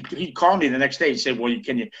 And he called me the next day. He said, well,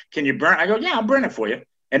 can you burn? I go, yeah, I'll burn it for you.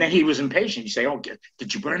 And then he was impatient. He'd say, oh,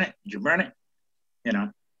 did you burn it? Did you burn it?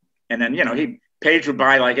 And then, Page would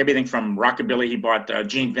buy like everything from rockabilly. He bought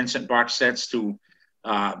Gene Vincent box sets to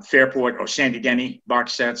Fairport or Sandy Denny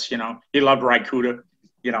box sets. He loved Ry Cooder.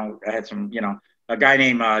 I had some, a guy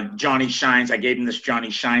named Johnny Shines. I gave him this Johnny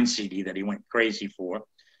Shines CD that he went crazy for.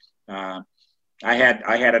 I had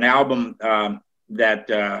an album that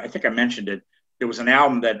I think I mentioned it. There was an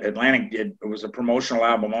album that Atlantic did. It was a promotional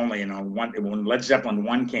album only. When Led Zeppelin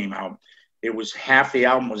 1 came out, it was half the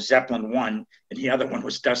album was Zeppelin 1, and the other one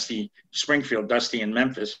was Dusty Springfield, Dusty in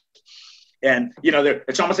Memphis. And,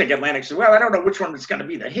 it's almost like Atlantic said, well, I don't know which one is going to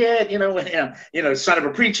be the hit, Son of a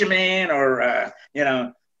Preacher Man or,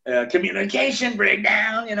 Communication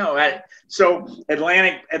Breakdown, So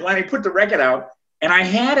Atlantic put the record out, and I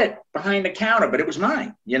had it behind the counter, but it was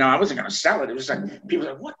mine. I wasn't going to sell it. It was like, people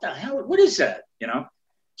were like, what the hell? What is that?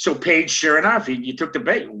 So Page, sure enough, he took the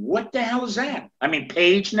bait. What the hell is that? I mean,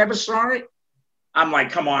 Page never saw it. I'm like,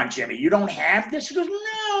 come on, Jimmy, you don't have this? He goes,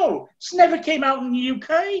 no, this never came out in the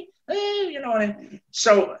UK.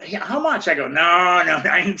 So how much? I go, no,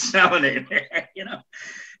 I ain't selling it.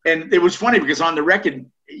 And it was funny because on the record,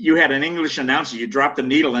 you had an English announcer. You dropped the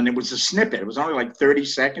needle, and it was a snippet. It was only like 30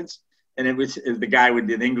 seconds. And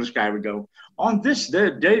the English guy would go, on this,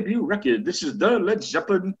 their debut record, this is the Led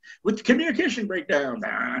Zeppelin with Communication Breakdown.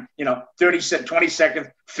 20 seconds,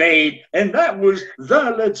 fade, and that was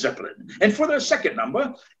the Led Zeppelin. And for the second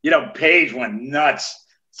number, Page went nuts.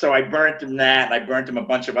 So I burnt him that. I burnt him a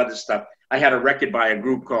bunch of other stuff. I had a record by a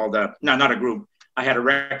group called, not a group. I had a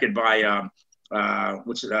record by,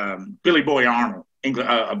 Billy Boy Arnold,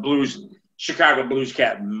 a Chicago blues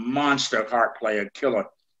cat, monster harp player, killer.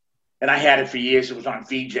 And I had it for years. It was on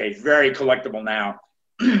VJ, very collectible now.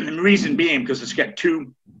 And the reason being because it's got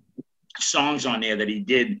two songs on there that he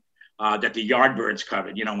did that the Yardbirds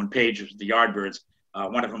covered. When Page was the Yardbirds,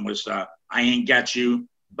 one of them was I Ain't Got You,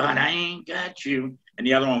 But I Ain't Got You. And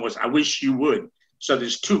the other one was I Wish You Would. So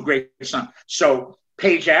there's two great songs. So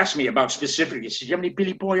Page asked me about specifically. He said, you have any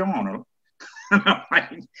Billy Boy Arnold?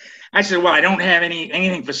 I said, well, I don't have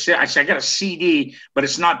anything for sale. I said, I got a CD, but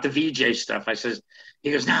it's not the VJ stuff. He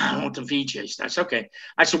goes, no, I want the VJ stuff. I said, okay.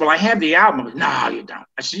 I said, well, I have the album. Goes, no, you don't.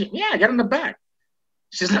 I said, yeah, I got it in the back.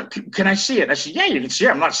 He says, look, can I see it? I said, yeah, you can see it.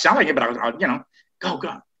 I'm not selling it, but I'll go,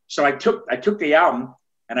 go. So I took the album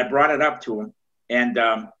and I brought it up to him, and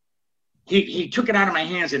he took it out of my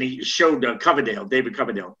hands and he showed Coverdale, David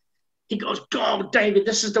Coverdale. He goes, go, David,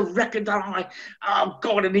 this is the record that I'm like, oh,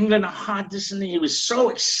 God, in England, this and that. He was so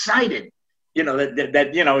excited, you know, that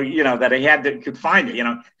that he could find it, you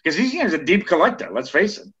know, because he's a deep collector, let's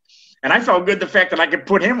face it. And I felt good the fact that I could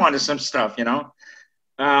put him onto some stuff, you know.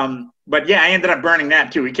 But yeah, I ended up burning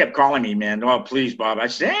that too. He kept calling me, man. Oh, please, Bob. I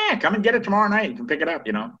said, yeah, come and get it tomorrow night. You can pick it up,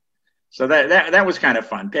 you know. So that was kind of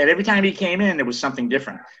fun. But every time he came in, there was something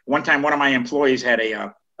different. One time, one of my employees had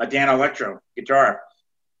a Danelectro guitar,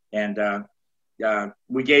 and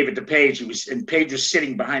we gave it to Paige. Paige was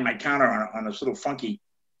sitting behind my counter on this little funky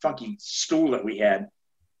stool that we had,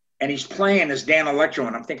 and he's playing this Danelectro,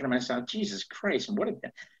 and I'm thinking to myself, Jesus Christ, who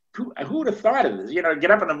would have thought of this? You know,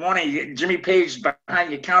 get up in the morning, Jimmy Page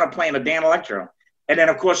behind your counter playing a Danelectro, and then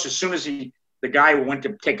of course, as soon as the guy went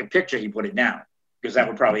to take a picture, he put it down, because that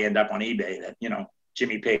would probably end up on eBay that, you know,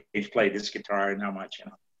 Jimmy Page played this guitar and how much, you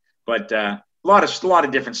know. But a lot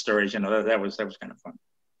of different stories, you know. That was kind of fun.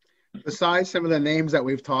 Besides some of the names that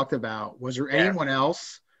we've talked about, was there anyone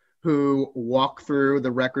else who walked through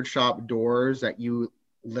the record shop doors that you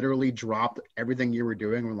literally dropped everything you were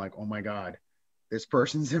doing and were like, oh my God, this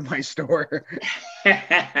person's in my store?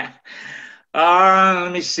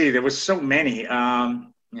 Let me see. There was so many.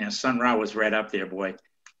 Sun Ra was right up there, boy.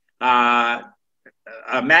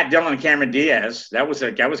 Matt Dillon and Cameron Diaz. That was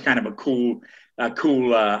kind of a cool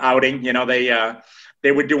outing. You know,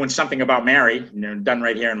 they were doing Something About Mary, you know, done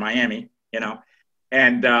right here in Miami. You know,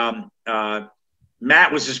 and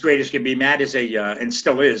Matt was as great as could be. Matt is and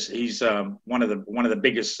still is. He's one of the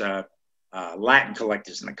biggest Latin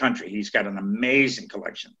collectors in the country. He's got an amazing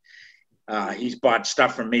collection. He's bought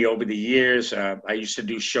stuff from me over the years. I used to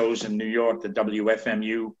do shows in New York, the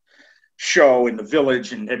WFMU show in the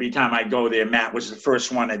Village, and every time I go there, Matt was the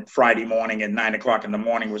first one at Friday morning at 9 o'clock in the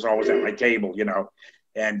morning, was always at my table, you know,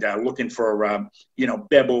 and looking for, you know,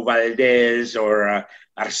 Bebo Valdez or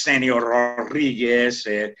Arsenio Rodriguez,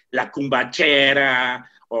 La Cumbachera,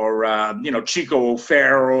 or, you know, Chico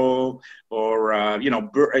O'Farrell, or, you know,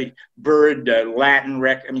 Bird Latin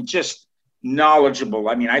rec. I mean, just knowledgeable.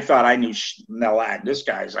 I mean, I thought I knew Latin. This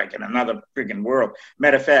guy's like in another freaking world.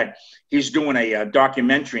 Matter of fact, he's doing a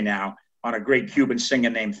documentary now on a great Cuban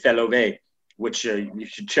singer named Felove, which you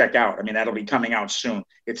should check out. I mean, that'll be coming out soon.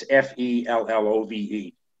 It's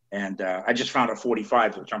Fellove. And I just found a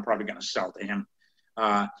 45, which I'm probably going to sell to him.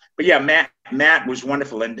 But yeah, Matt was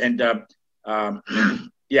wonderful. And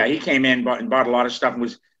yeah, he came in and bought a lot of stuff and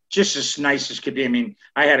was just as nice as could be. I mean,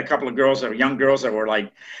 I had a couple of girls, young girls, that were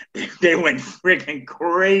like, they went freaking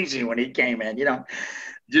crazy when he came in, you know,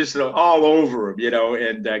 just all over him, you know.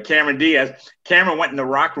 And Cameron went in the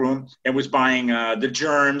rock room and was buying the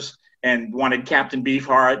Germs and wanted Captain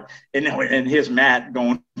Beefheart, and his Matt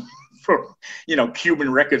going for, you know,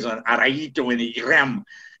 Cuban records on Arayito and Irem,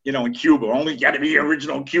 you know, in Cuba. Only got to be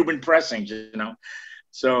original Cuban pressings, you know.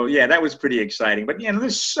 So, yeah, that was pretty exciting. But, you know,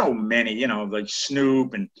 there's so many, you know, like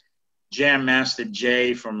Snoop and Jam Master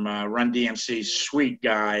Jay from Run DMC, sweet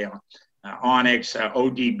guy, Onyx,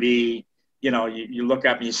 ODB. You know, you look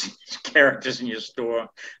up and you see characters in your store,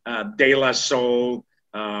 De La Soul,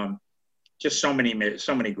 just so many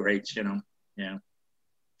greats, you know. Yeah.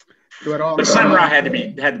 But Sun Ra had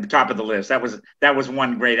the top of the list. That was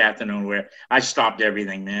one great afternoon where I stopped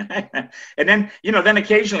everything, man. And then, you know, then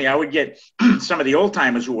occasionally I would get some of the old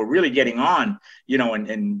timers who were really getting on, you know,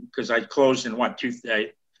 and because I closed in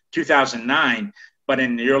 2009, but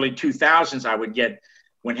in the early 2000s I would get,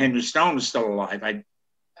 when Henry Stone was still alive. I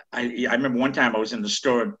remember one time I was in the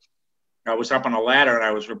store, I was up on a ladder and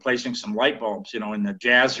I was replacing some light bulbs, you know, in the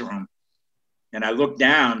jazz room, and I looked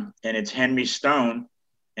down and it's Henry Stone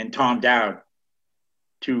and Tom Dowd,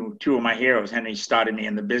 two of my heroes. Henry started me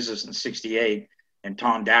in the business in '68, and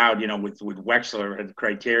Tom Dowd, you know, with Wexler at the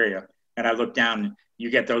Criteria. And I looked down, you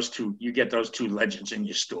get those two legends in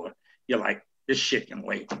your store. You're like, this shit can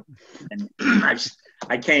wait. And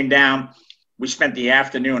I came down. We spent the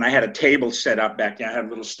afternoon. I had a table set up back there. I had a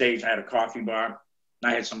little stage. I had a coffee bar.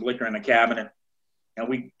 And I had some liquor in the cabinet. And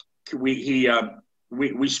we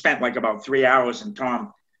spent like about 3 hours. And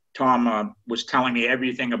Tom was telling me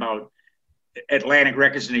everything about Atlantic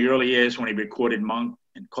Records in the early years when he recorded Monk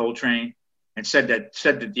and Coltrane, and said that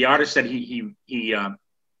the artist that he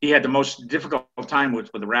had the most difficult time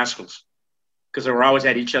with were the Rascals, because they were always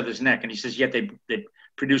at each other's neck. And he says, yet they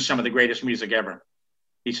produced some of the greatest music ever.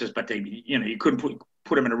 He says, but they, you know, you couldn't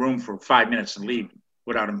put them in a room for 5 minutes and leave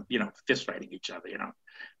without them, you know, fist fighting each other, you know.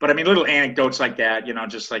 But I mean, little anecdotes like that, you know,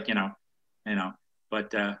 just like, you know,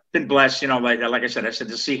 but been blessed, you know, like I said,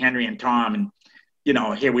 to see Henry and Tom, and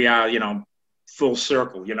here we are, full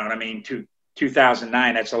circle, you know what I mean?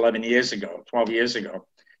 2009, that's 11 years ago, 12 years ago.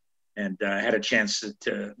 And I had a chance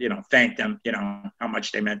to thank them, how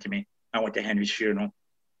much they meant to me. I went to Henry's funeral,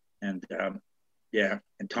 and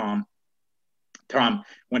and Tom,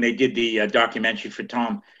 when they did the documentary for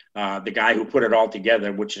Tom, the guy who put it all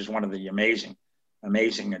together, which is one of the amazing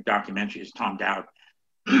documentaries, Tom Dowd.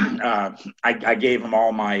 I gave him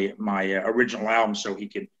all my original albums so he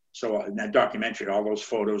could. So in that documentary, all those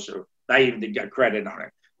photos I even got credit on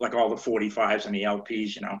it, like all the 45s and the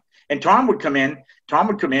LPs, And Tom would come in.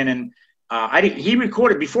 And he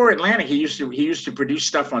recorded before Atlantic. He used to produce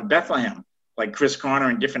stuff on Bethlehem, like Chris Connor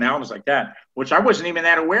and different albums like that, which I wasn't even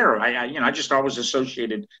that aware of. I just always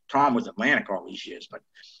associated Tom with Atlantic all these years. But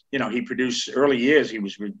he produced early years. He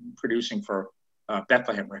was producing for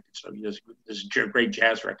Bethlehem Records. So there's great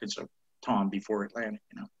jazz records of Tom before Atlantic.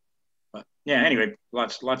 But yeah, anyway,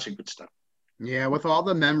 lots of good stuff. Yeah, with all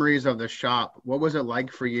the memories of the shop, what was it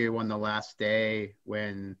like for you on the last day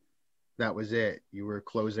when that was it? You were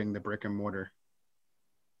closing the brick and mortar.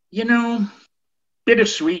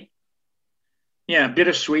 Bittersweet. Yeah,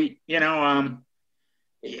 bittersweet. It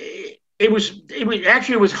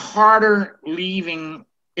was harder leaving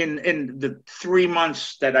in the 3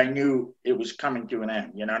 months that I knew it was coming to an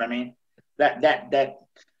end. You know what I mean? That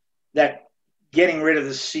getting rid of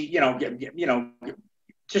the seat,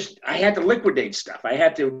 just I had to liquidate stuff. I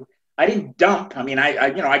didn't dump. I mean,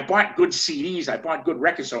 I bought good CDs. I bought good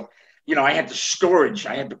records. So, I had the storage.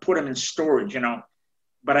 I had to put them in storage,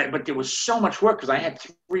 but there was so much work because I had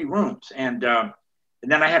 3 rooms and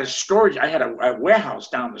then I had I had a warehouse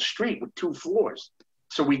down the street with 2 floors.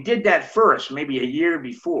 So we did that first, maybe a year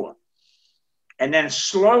before. And then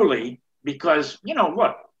slowly, because,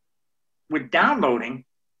 look, with downloading,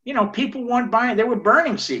 people weren't buying, they were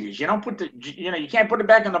burning CDs. You can't put it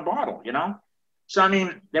back in the bottle, So, I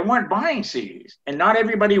mean, they weren't buying CDs and not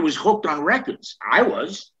everybody was hooked on records. I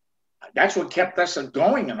was. That's what kept us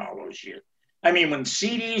going in all those years. I mean, when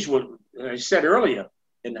CDs were, I said earlier,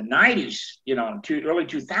 in the 90s, early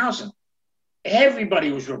 2000,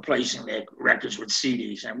 everybody was replacing their records with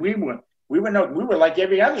CDs. And we were like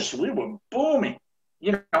every other, so we were booming.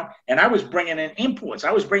 And I was bringing in imports.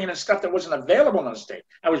 I was bringing in stuff that wasn't available in the state.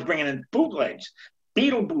 I was bringing in bootlegs,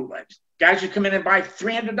 Beatle bootlegs. Guys would come in and buy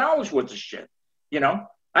 $300 worth of shit.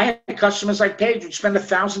 I had customers like Page would spend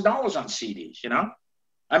 $1,000 on CDs.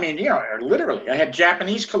 I mean, literally, I had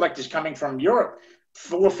Japanese collectors coming from Europe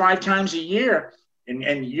 4 or 5 times a year,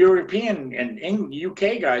 and European and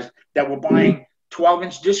UK guys that were buying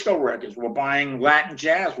 12-inch disco records, were buying Latin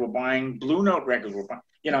jazz, were buying Blue Note records, were buying,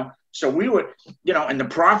 So we were, and the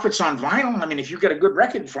profits on vinyl. I mean, if you get a good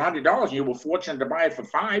record for $100 and you were fortunate to buy it for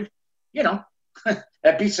 $5,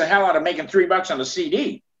 that beats the hell out of making $3 on a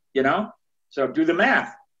CD, So do the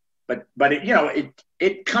math. But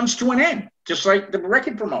it comes to an end, just like the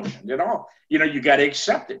record promotion. You got to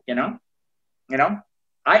accept it.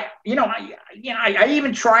 I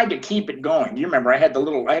even tried to keep it going. You remember I had the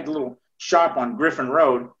little shop on Griffin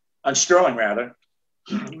Road, on Sterling rather.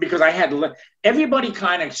 Because everybody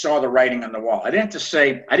kind of saw the writing on the wall. I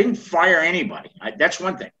didn't fire anybody. That's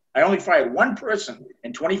one thing. I only fired one person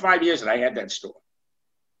in 25 years that I had that store.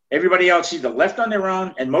 Everybody else either left on their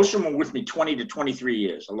own, and most of them were with me 20 to 23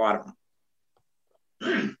 years, a lot of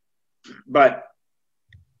them. But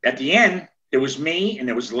at the end, there was me, and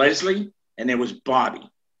there was Leslie, and there was Bobby.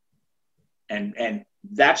 And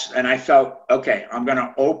I felt, okay, I'm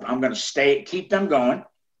gonna keep them going.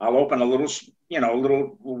 I'll open a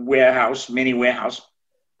little warehouse, mini warehouse.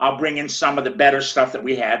 I'll bring in some of the better stuff that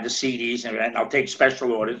we had, the CDs, and I'll take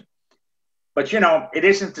special orders. But, it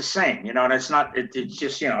isn't the same, and it's not, it's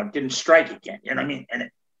just, it didn't strike again, you know what I mean?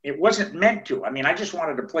 And it wasn't meant to. I mean, I just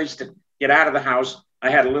wanted a place to get out of the house. I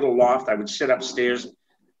had a little loft. I would sit upstairs.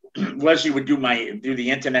 Leslie would do the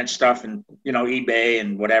internet stuff and, eBay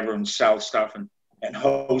and whatever, and sell stuff and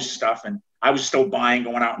host stuff. And I was still going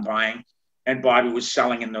out and buying. And Bobby was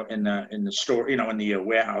selling in the store, in the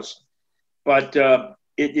warehouse. But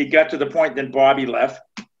it got to the point that Bobby left,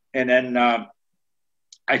 and then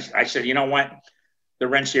I said, you know what, the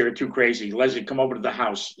rents here are too crazy. Leslie, come over to the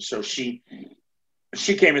house. So she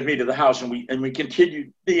came with me to the house, and we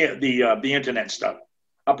continued the internet stuff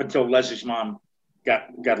up until Leslie's mom got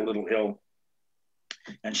a little ill,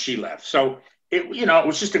 and she left. So it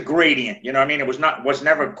was just a gradient. You know what I mean? It was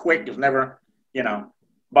never quick. It was never,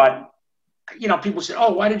 but. People say,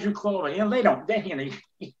 "Oh, why did you close?" They don't.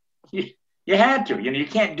 You had to. You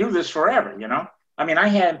can't do this forever. I mean, I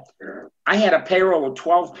had a payroll of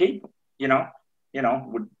 12 people.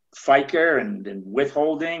 With FICA and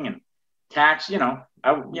withholding and tax. I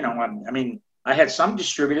mean, I had some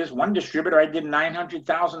distributors. One distributor, I did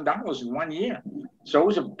 $900,000 in 1 year. So it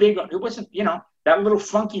was a big. It wasn't, that little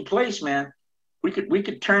funky place, man. We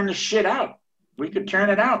could turn the shit out. We could turn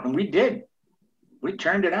it out, and we did. We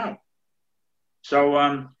turned it out.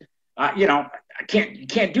 So you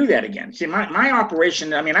can't do that again. See, my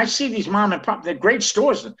operation. I mean, I see these mom and pop. They're great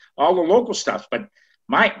stores, all the local stuff. But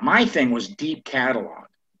my thing was deep catalog.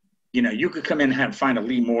 You could come in and find a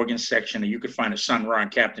Lee Morgan section, or you could find a Sun Ra and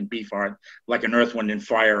Captain Beefheart, like an Earth, Wind and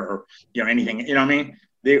Fire, or anything. You know what I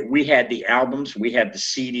mean? We had the albums, we had the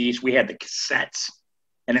CDs, we had the cassettes,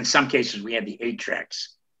 and in some cases we had the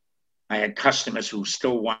 8-tracks. I had customers who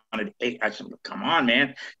still wanted 8. I said, "Come on,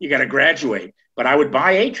 man, you got to graduate." But I would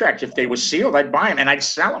buy 8-tracks if they were sealed. I'd buy them and I'd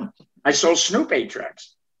sell them. I sold Snoop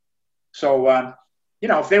 8-tracks. So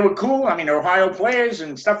if they were cool, I mean, Ohio Players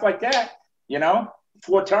and stuff like that,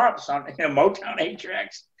 4 Tops on Motown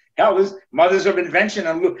 8-tracks. Hell, this Mothers of Invention.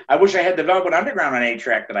 I wish I had the Velvet Underground on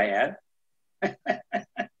 8-track that I had.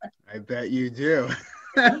 I bet you do.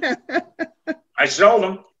 I sold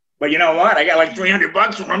them, but you know what? I got like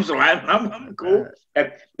 $300 for them, so I'm cool.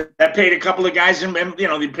 That paid a couple of guys, and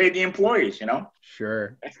they paid the employees.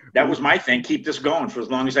 Sure. That was my thing. Keep this going for as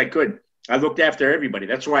long as I could. I looked after everybody.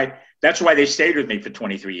 That's why they stayed with me for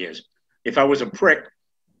 23 years. If I was a prick.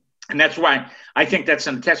 And that's why I think that's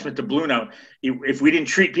an testament to Blue Note. If we didn't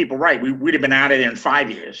treat people right, we'd have been out of there in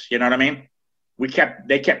 5 years. You know what I mean?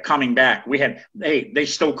 They kept coming back. They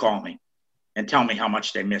still call me and tell me how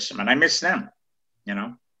much they miss them, and I miss them.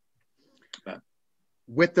 But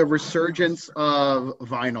with the resurgence of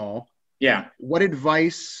vinyl, yeah, what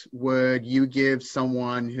advice would you give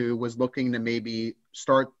someone who was looking to maybe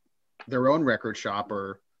start their own record shop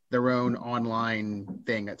or their own online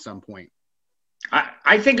thing at some point?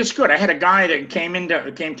 I think it's good. I had a guy that came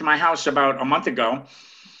to my house about a month ago,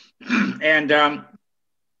 and I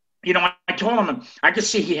told him I could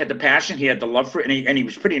see he had the passion, he had the love for it, and he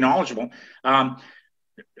was pretty knowledgeable.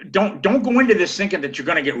 Don't go into this thinking that you're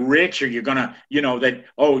going to get rich or you're going to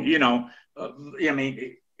I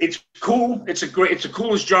mean, it's cool. It's the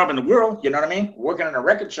coolest job in the world. You know what I mean? Working in a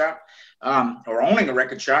record shop or owning a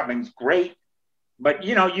record shop, I mean, it's great. But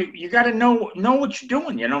you got to know what you're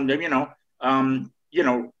doing.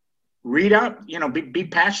 Read up, be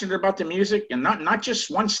passionate about the music and not just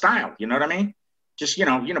one style. You know what I mean? Just,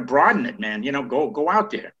 broaden it, man, go out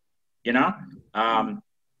there,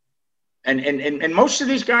 and most of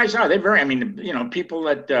these guys they're people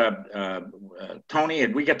at Tony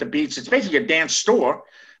and We Got the Beats. It's basically a dance store,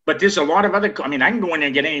 but there's a lot of other, I can go in there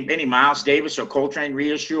and get any Miles Davis or Coltrane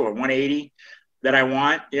reissue or 180 that I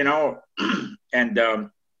want, and,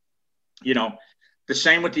 the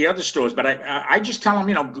same with the other stores, but I just tell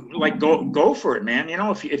them, go for it, man.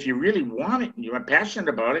 If you really want it and you're passionate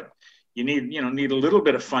about it, you need a little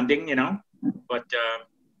bit of funding, but,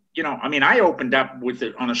 I opened up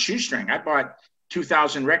on a shoestring. I bought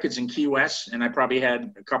 2,000 records in Key West, and I probably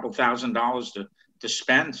had a couple $1,000s to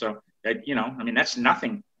spend. So, that's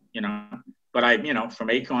nothing, but from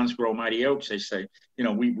Acorns Grow Mighty Oaks, they say,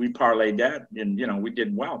 we parlayed that and, we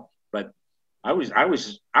did well, but I was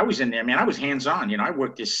in there, man. I was hands-on, I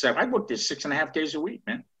worked this 6.5 days a week,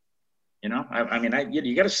 man. You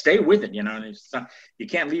got to stay with it, you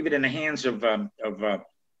can't leave it in the hands of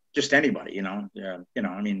just anybody,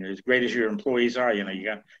 as great as your employees are,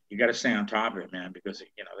 you got to stay on top of it, man, because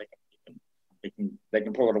they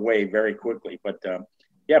can pull it away very quickly. But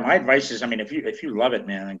my advice is, if you love it,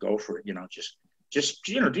 man, then go for it. Just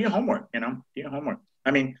do your homework. Do your homework.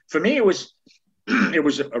 For me, it was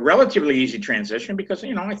a relatively easy transition because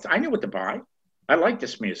I knew what to buy. I like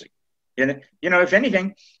this music, and if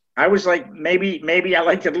anything, I was like, maybe I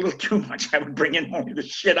liked it a little too much. I would bring in only the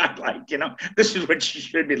shit I like, this is what you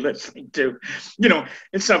should be listening to,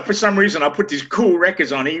 and so for some reason I'll put these cool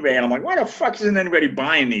records on eBay and I'm like, why the fuck isn't anybody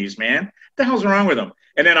buying these, man? What the hell's wrong with them?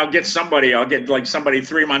 And then I'll get somebody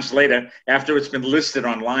 3 months later after it's been listed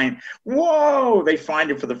online. Whoa, they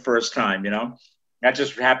find it for the first time, That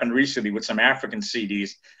just happened recently with some African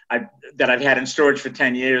CDs that I've had in storage for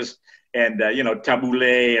 10 years. And,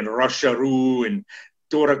 Tabule and Rosharu and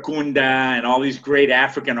Dora Kunda and all these great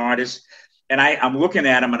African artists. And I'm looking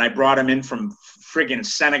at them, and I brought them in from friggin'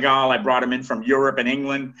 Senegal. I brought them in from Europe and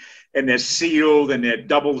England, and they're sealed and they're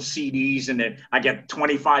double CDs, and I get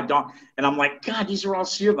 $25. And I'm like, God, these are all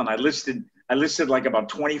sealed. And I listed like about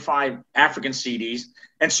 25 African CDs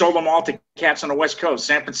and sold them all to cats on the West Coast,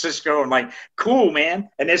 San Francisco. And like, cool, man.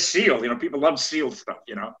 And they're sealed. People love sealed stuff,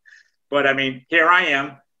 But here I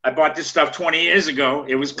am. I bought this stuff 20 years ago.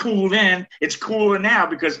 It was cool then. It's cooler now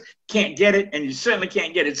because you can't get it, and you certainly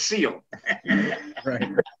can't get it sealed. Right.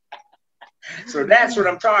 So that's what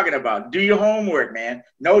I'm talking about. Do your homework, man.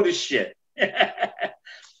 Know this shit.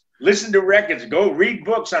 Listen to records. Go read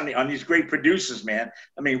books on these great producers, man.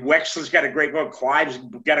 I mean, Wexler's got a great book. Clive's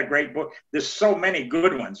got a great book. There's so many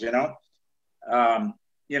good ones, you know.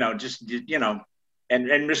 Just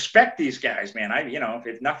and respect these guys, man.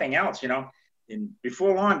 If nothing else, and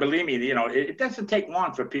before long, believe me, it doesn't take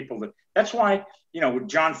long for people to. That's why, with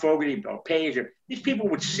John Fogerty or Page, these people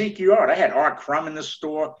would seek you out. I had Art Crum in the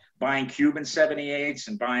store buying Cuban 78s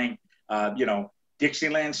and buying,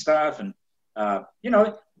 Dixieland stuff, and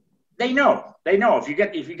they know if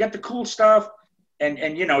you get the cool stuff,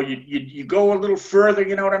 and you go a little further,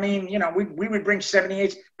 you know what I mean? We would bring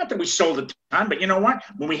 78s. Not that we sold a ton, but you know what?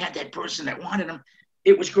 When we had that person that wanted them,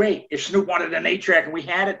 it was great. If Snoop wanted an 8-track and we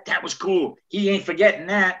had it, that was cool. He ain't forgetting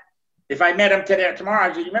that. If I met him today or tomorrow,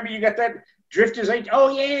 I'd say, you remember you got that Drifters 8? Oh,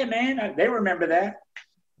 yeah, man. They remember that.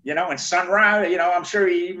 And Sunrise, I'm sure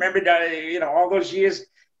he remembered, all those years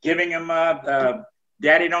giving him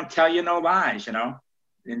Daddy Don't Tell You No Lies,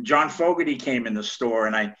 And John Fogerty came in the store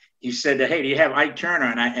and he said, hey, do you have Ike Turner?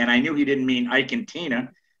 And I knew he didn't mean Ike and Tina.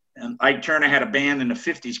 And Ike Turner had a band in the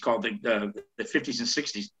 50s called the 50s and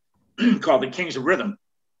 60s called the Kings of Rhythm.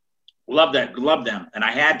 Loved them. And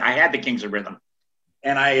I had the Kings of Rhythm.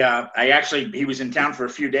 And he was in town for a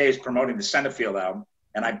few days promoting the Centerfield album,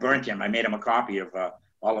 and I burnt him. I made him a copy of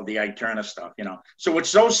all of the Ike Turner stuff, So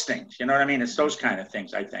it's those things, you know what I mean? It's those kind of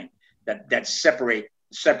things, I think, that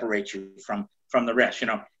separate you from the rest,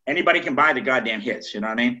 Anybody can buy the goddamn hits, you know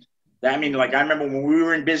what I mean? I remember when we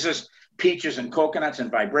were in business, Peaches and Coconuts and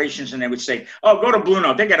Vibrations, and they would say, oh, go to Blue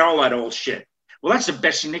Note. They got all that old shit. Well, that's the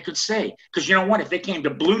best thing they could say. Because you know what? If they came to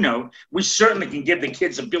Blue Note, we certainly can give the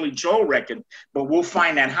kids a Billy Joel record, but we'll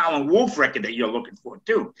find that Howlin' Wolf record that you're looking for,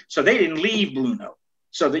 too. So they didn't leave Blue Note.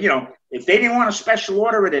 So, if they didn't want a special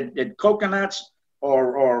order at Coconuts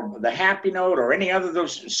or the Happy Note or any other of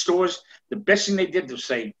those stores, the best thing they did was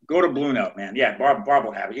say, go to Blue Note, man. Yeah, Bob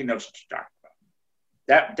will have it. He knows what you're talking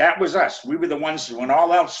about. That was us. We were the ones who, when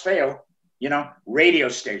all else failed, radio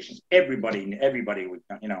stations, everybody would,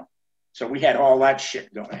 So we had all that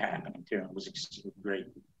shit going happening too. It was great.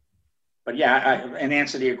 But yeah, in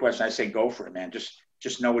answer to your question, I say go for it, man.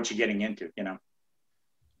 Just know what you're getting into, Yeah.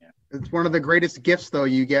 It's one of the greatest gifts, though,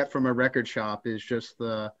 you get from a record shop is just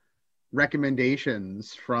the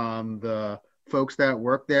recommendations from the folks that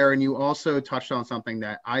work there. And you also touched on something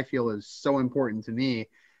that I feel is so important to me.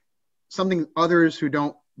 Something others who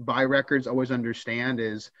don't buy records always understand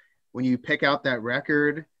is when you pick out that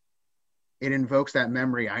record, it invokes that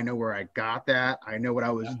memory. I know where I got that. I know what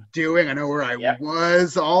I was doing. I know where I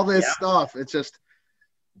was, all this stuff.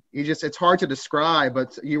 It's hard to describe,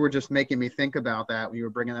 but you were just making me think about that when you were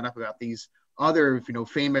bringing that up about these other,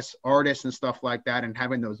 famous artists and stuff like that, and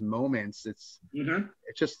having those moments. It's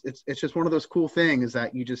just one of those cool things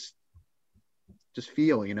that you just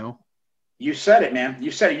feel, You said it, man.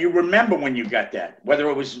 You said it. You remember when you got that, whether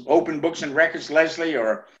it was Open Books and Records, Leslie,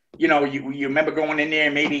 or, you remember going in there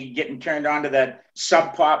and maybe getting turned on to that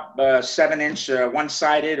Sub Pop 7-inch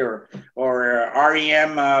one-sided or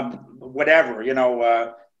REM, whatever,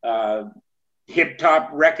 hip top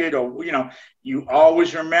record, or, you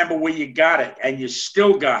always remember where you got it and you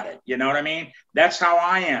still got it. You know what I mean? That's how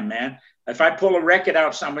I am, man. If I pull a record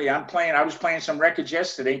out, I was playing some records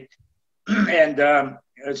yesterday and,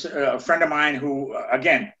 it's a friend of mine who,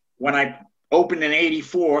 again, when I opened in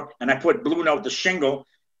 84 and I put Blue Note, the shingle,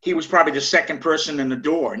 he was probably the second person in the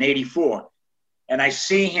door in 84. And I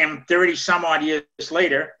see him 30 some odd years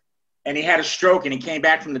later, and he had a stroke and he came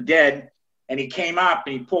back from the dead, and he came up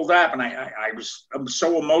and he pulled up, and I'm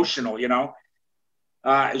so emotional,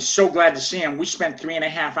 I was so glad to see him. We spent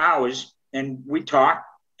 3.5 hours and we talked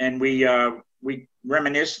and we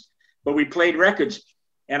reminisced, but we played records.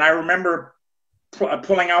 And I remember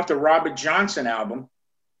pulling out the Robert Johnson album,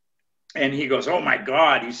 and he goes, "Oh my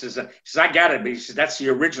God!" He says, "I got it," but he says, "That's the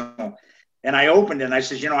original." And I opened it, and I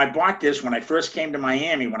says, "I bought this when I first came to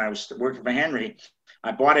Miami when I was working for Henry.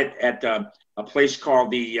 I bought it at a place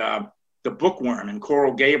called the Bookworm in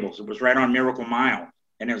Coral Gables. It was right on Miracle Mile,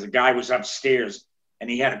 and there was a guy who was upstairs, and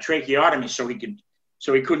he had a tracheotomy, so he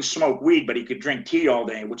couldn't smoke weed, but he could drink tea all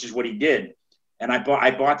day, which is what he did. And I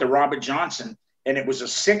bought the Robert Johnson, and it was a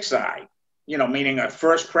 6-eye." Meaning a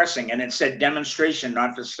first pressing, and it said demonstration,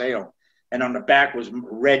 not for sale. And on the back was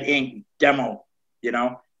red ink demo,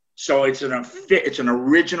 So it's an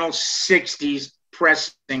original 60s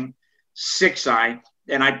pressing 6-eye.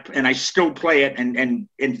 And I still play it and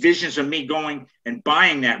visions of me going and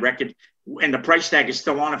buying that record. And the price tag is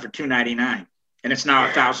still on it for $299. And it's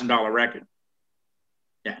now $1,000 record.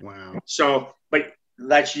 Yeah. Wow. So, but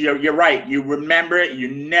That's you're right. You remember it. You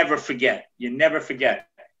never forget. You never forget.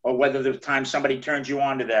 Or whether the time somebody turns you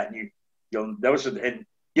on to that, and you'll those are and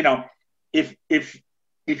you know, if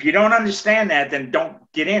you don't understand that, then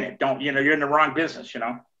don't get in it. Don't you're in the wrong business.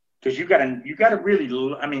 Because you gotta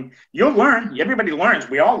really. I mean, you'll learn. Everybody learns.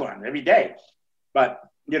 We all learn every day. But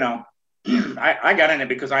I got in it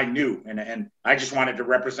because I knew, and I just wanted to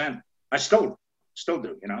represent. I still do. Still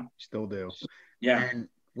do. Yeah. And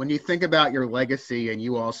when you think about your legacy and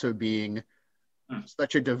you also being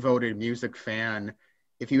such a devoted music fan,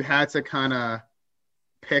 if you had to kind of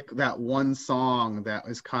pick that one song that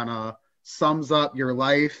was kind of sums up your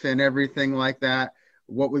life and everything like that,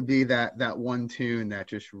 what would be that one tune that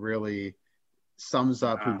just really sums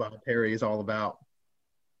up who Bob Perry is all about?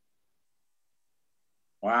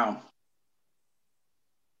 Wow.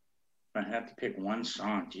 If I had to pick one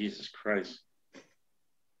song, Jesus Christ.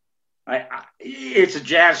 It's a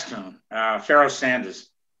jazz tune. Pharoah Sanders.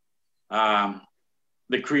 The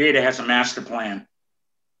Creator Has a Master Plan.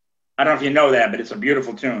 I don't know if you know that, but it's a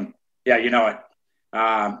beautiful tune. Yeah, you know it.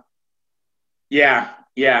 Yeah.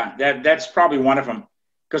 That's probably one of them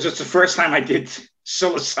because it's the first time I did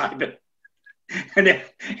psilocybin, and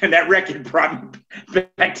that record brought me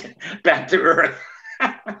back to earth.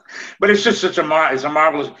 But it's just it's a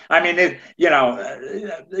marvelous. I mean, there's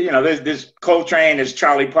Coltrane, there's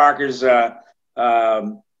Charlie Parker's so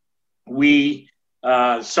many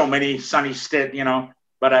Sonny Stitt,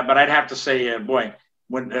 But I'd have to say, boy,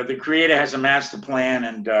 when the Creator Has a Master Plan,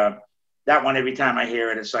 and that one, every time I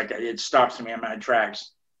hear it, it's like it stops me in my tracks.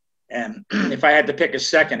 And if I had to pick a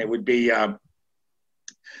second, it would be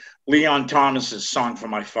Leon Thomas's Song for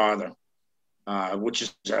My Father, which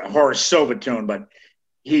is a Horace Silver tune, but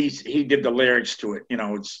he did the lyrics to it.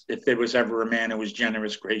 It's if there was ever a man who was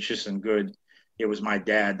generous, gracious, and good, it was my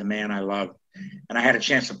dad, the man I love. And I had a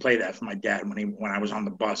chance to play that for my dad when I was on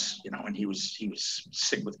the bus, and he was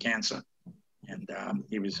sick with cancer, and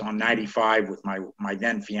he was on 95 with my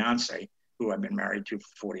then fiance, who I've been married to for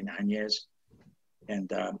 49 years,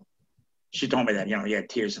 and she told me that he had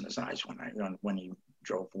tears in his eyes when he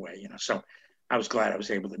drove away, So I was glad I was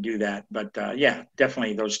able to do that. But yeah,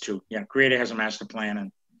 definitely those two. Yeah, Creator Has a Master Plan,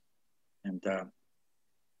 and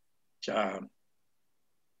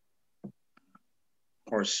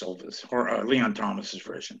Horace Silver's or Leon Thomas's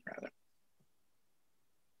version, rather.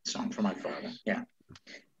 Song for My Father. Yeah.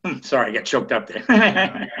 Sorry, I got choked up there.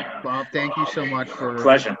 Bob, thank you so much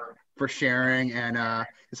pleasure for sharing, and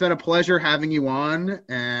it's been a pleasure having you on.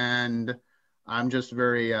 And I'm just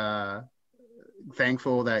very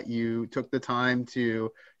thankful that you took the time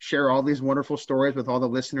to share all these wonderful stories with all the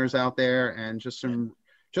listeners out there, and just a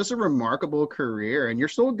remarkable career. And you're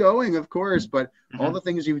still going, of course, but all the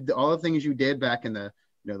things you did back in the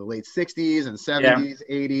the late 60s and 70s,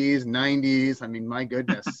 80s, 90s. I mean, my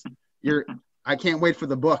goodness, I can't wait for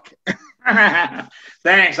the book.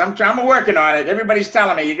 Thanks. I'm working on it. Everybody's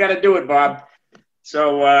telling me you got to do it, Bob.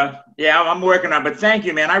 So yeah, I'm working on it. But thank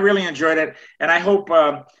you, man. I really enjoyed it, and I hope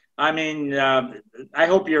I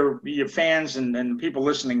hope your fans and people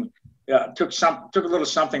listening took a little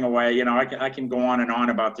something away. I can go on and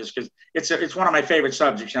on about this because it's one of my favorite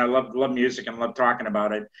subjects. I love music and love talking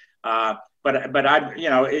about it. But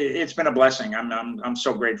it's been a blessing. I'm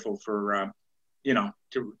so grateful for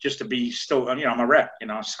to be still. I'm a rep.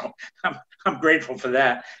 So I'm grateful for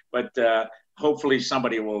that. But hopefully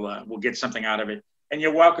somebody will get something out of it. And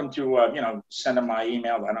you're welcome to send them my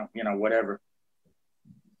email. I don't whatever.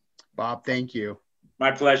 Bob, thank you.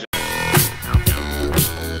 My pleasure.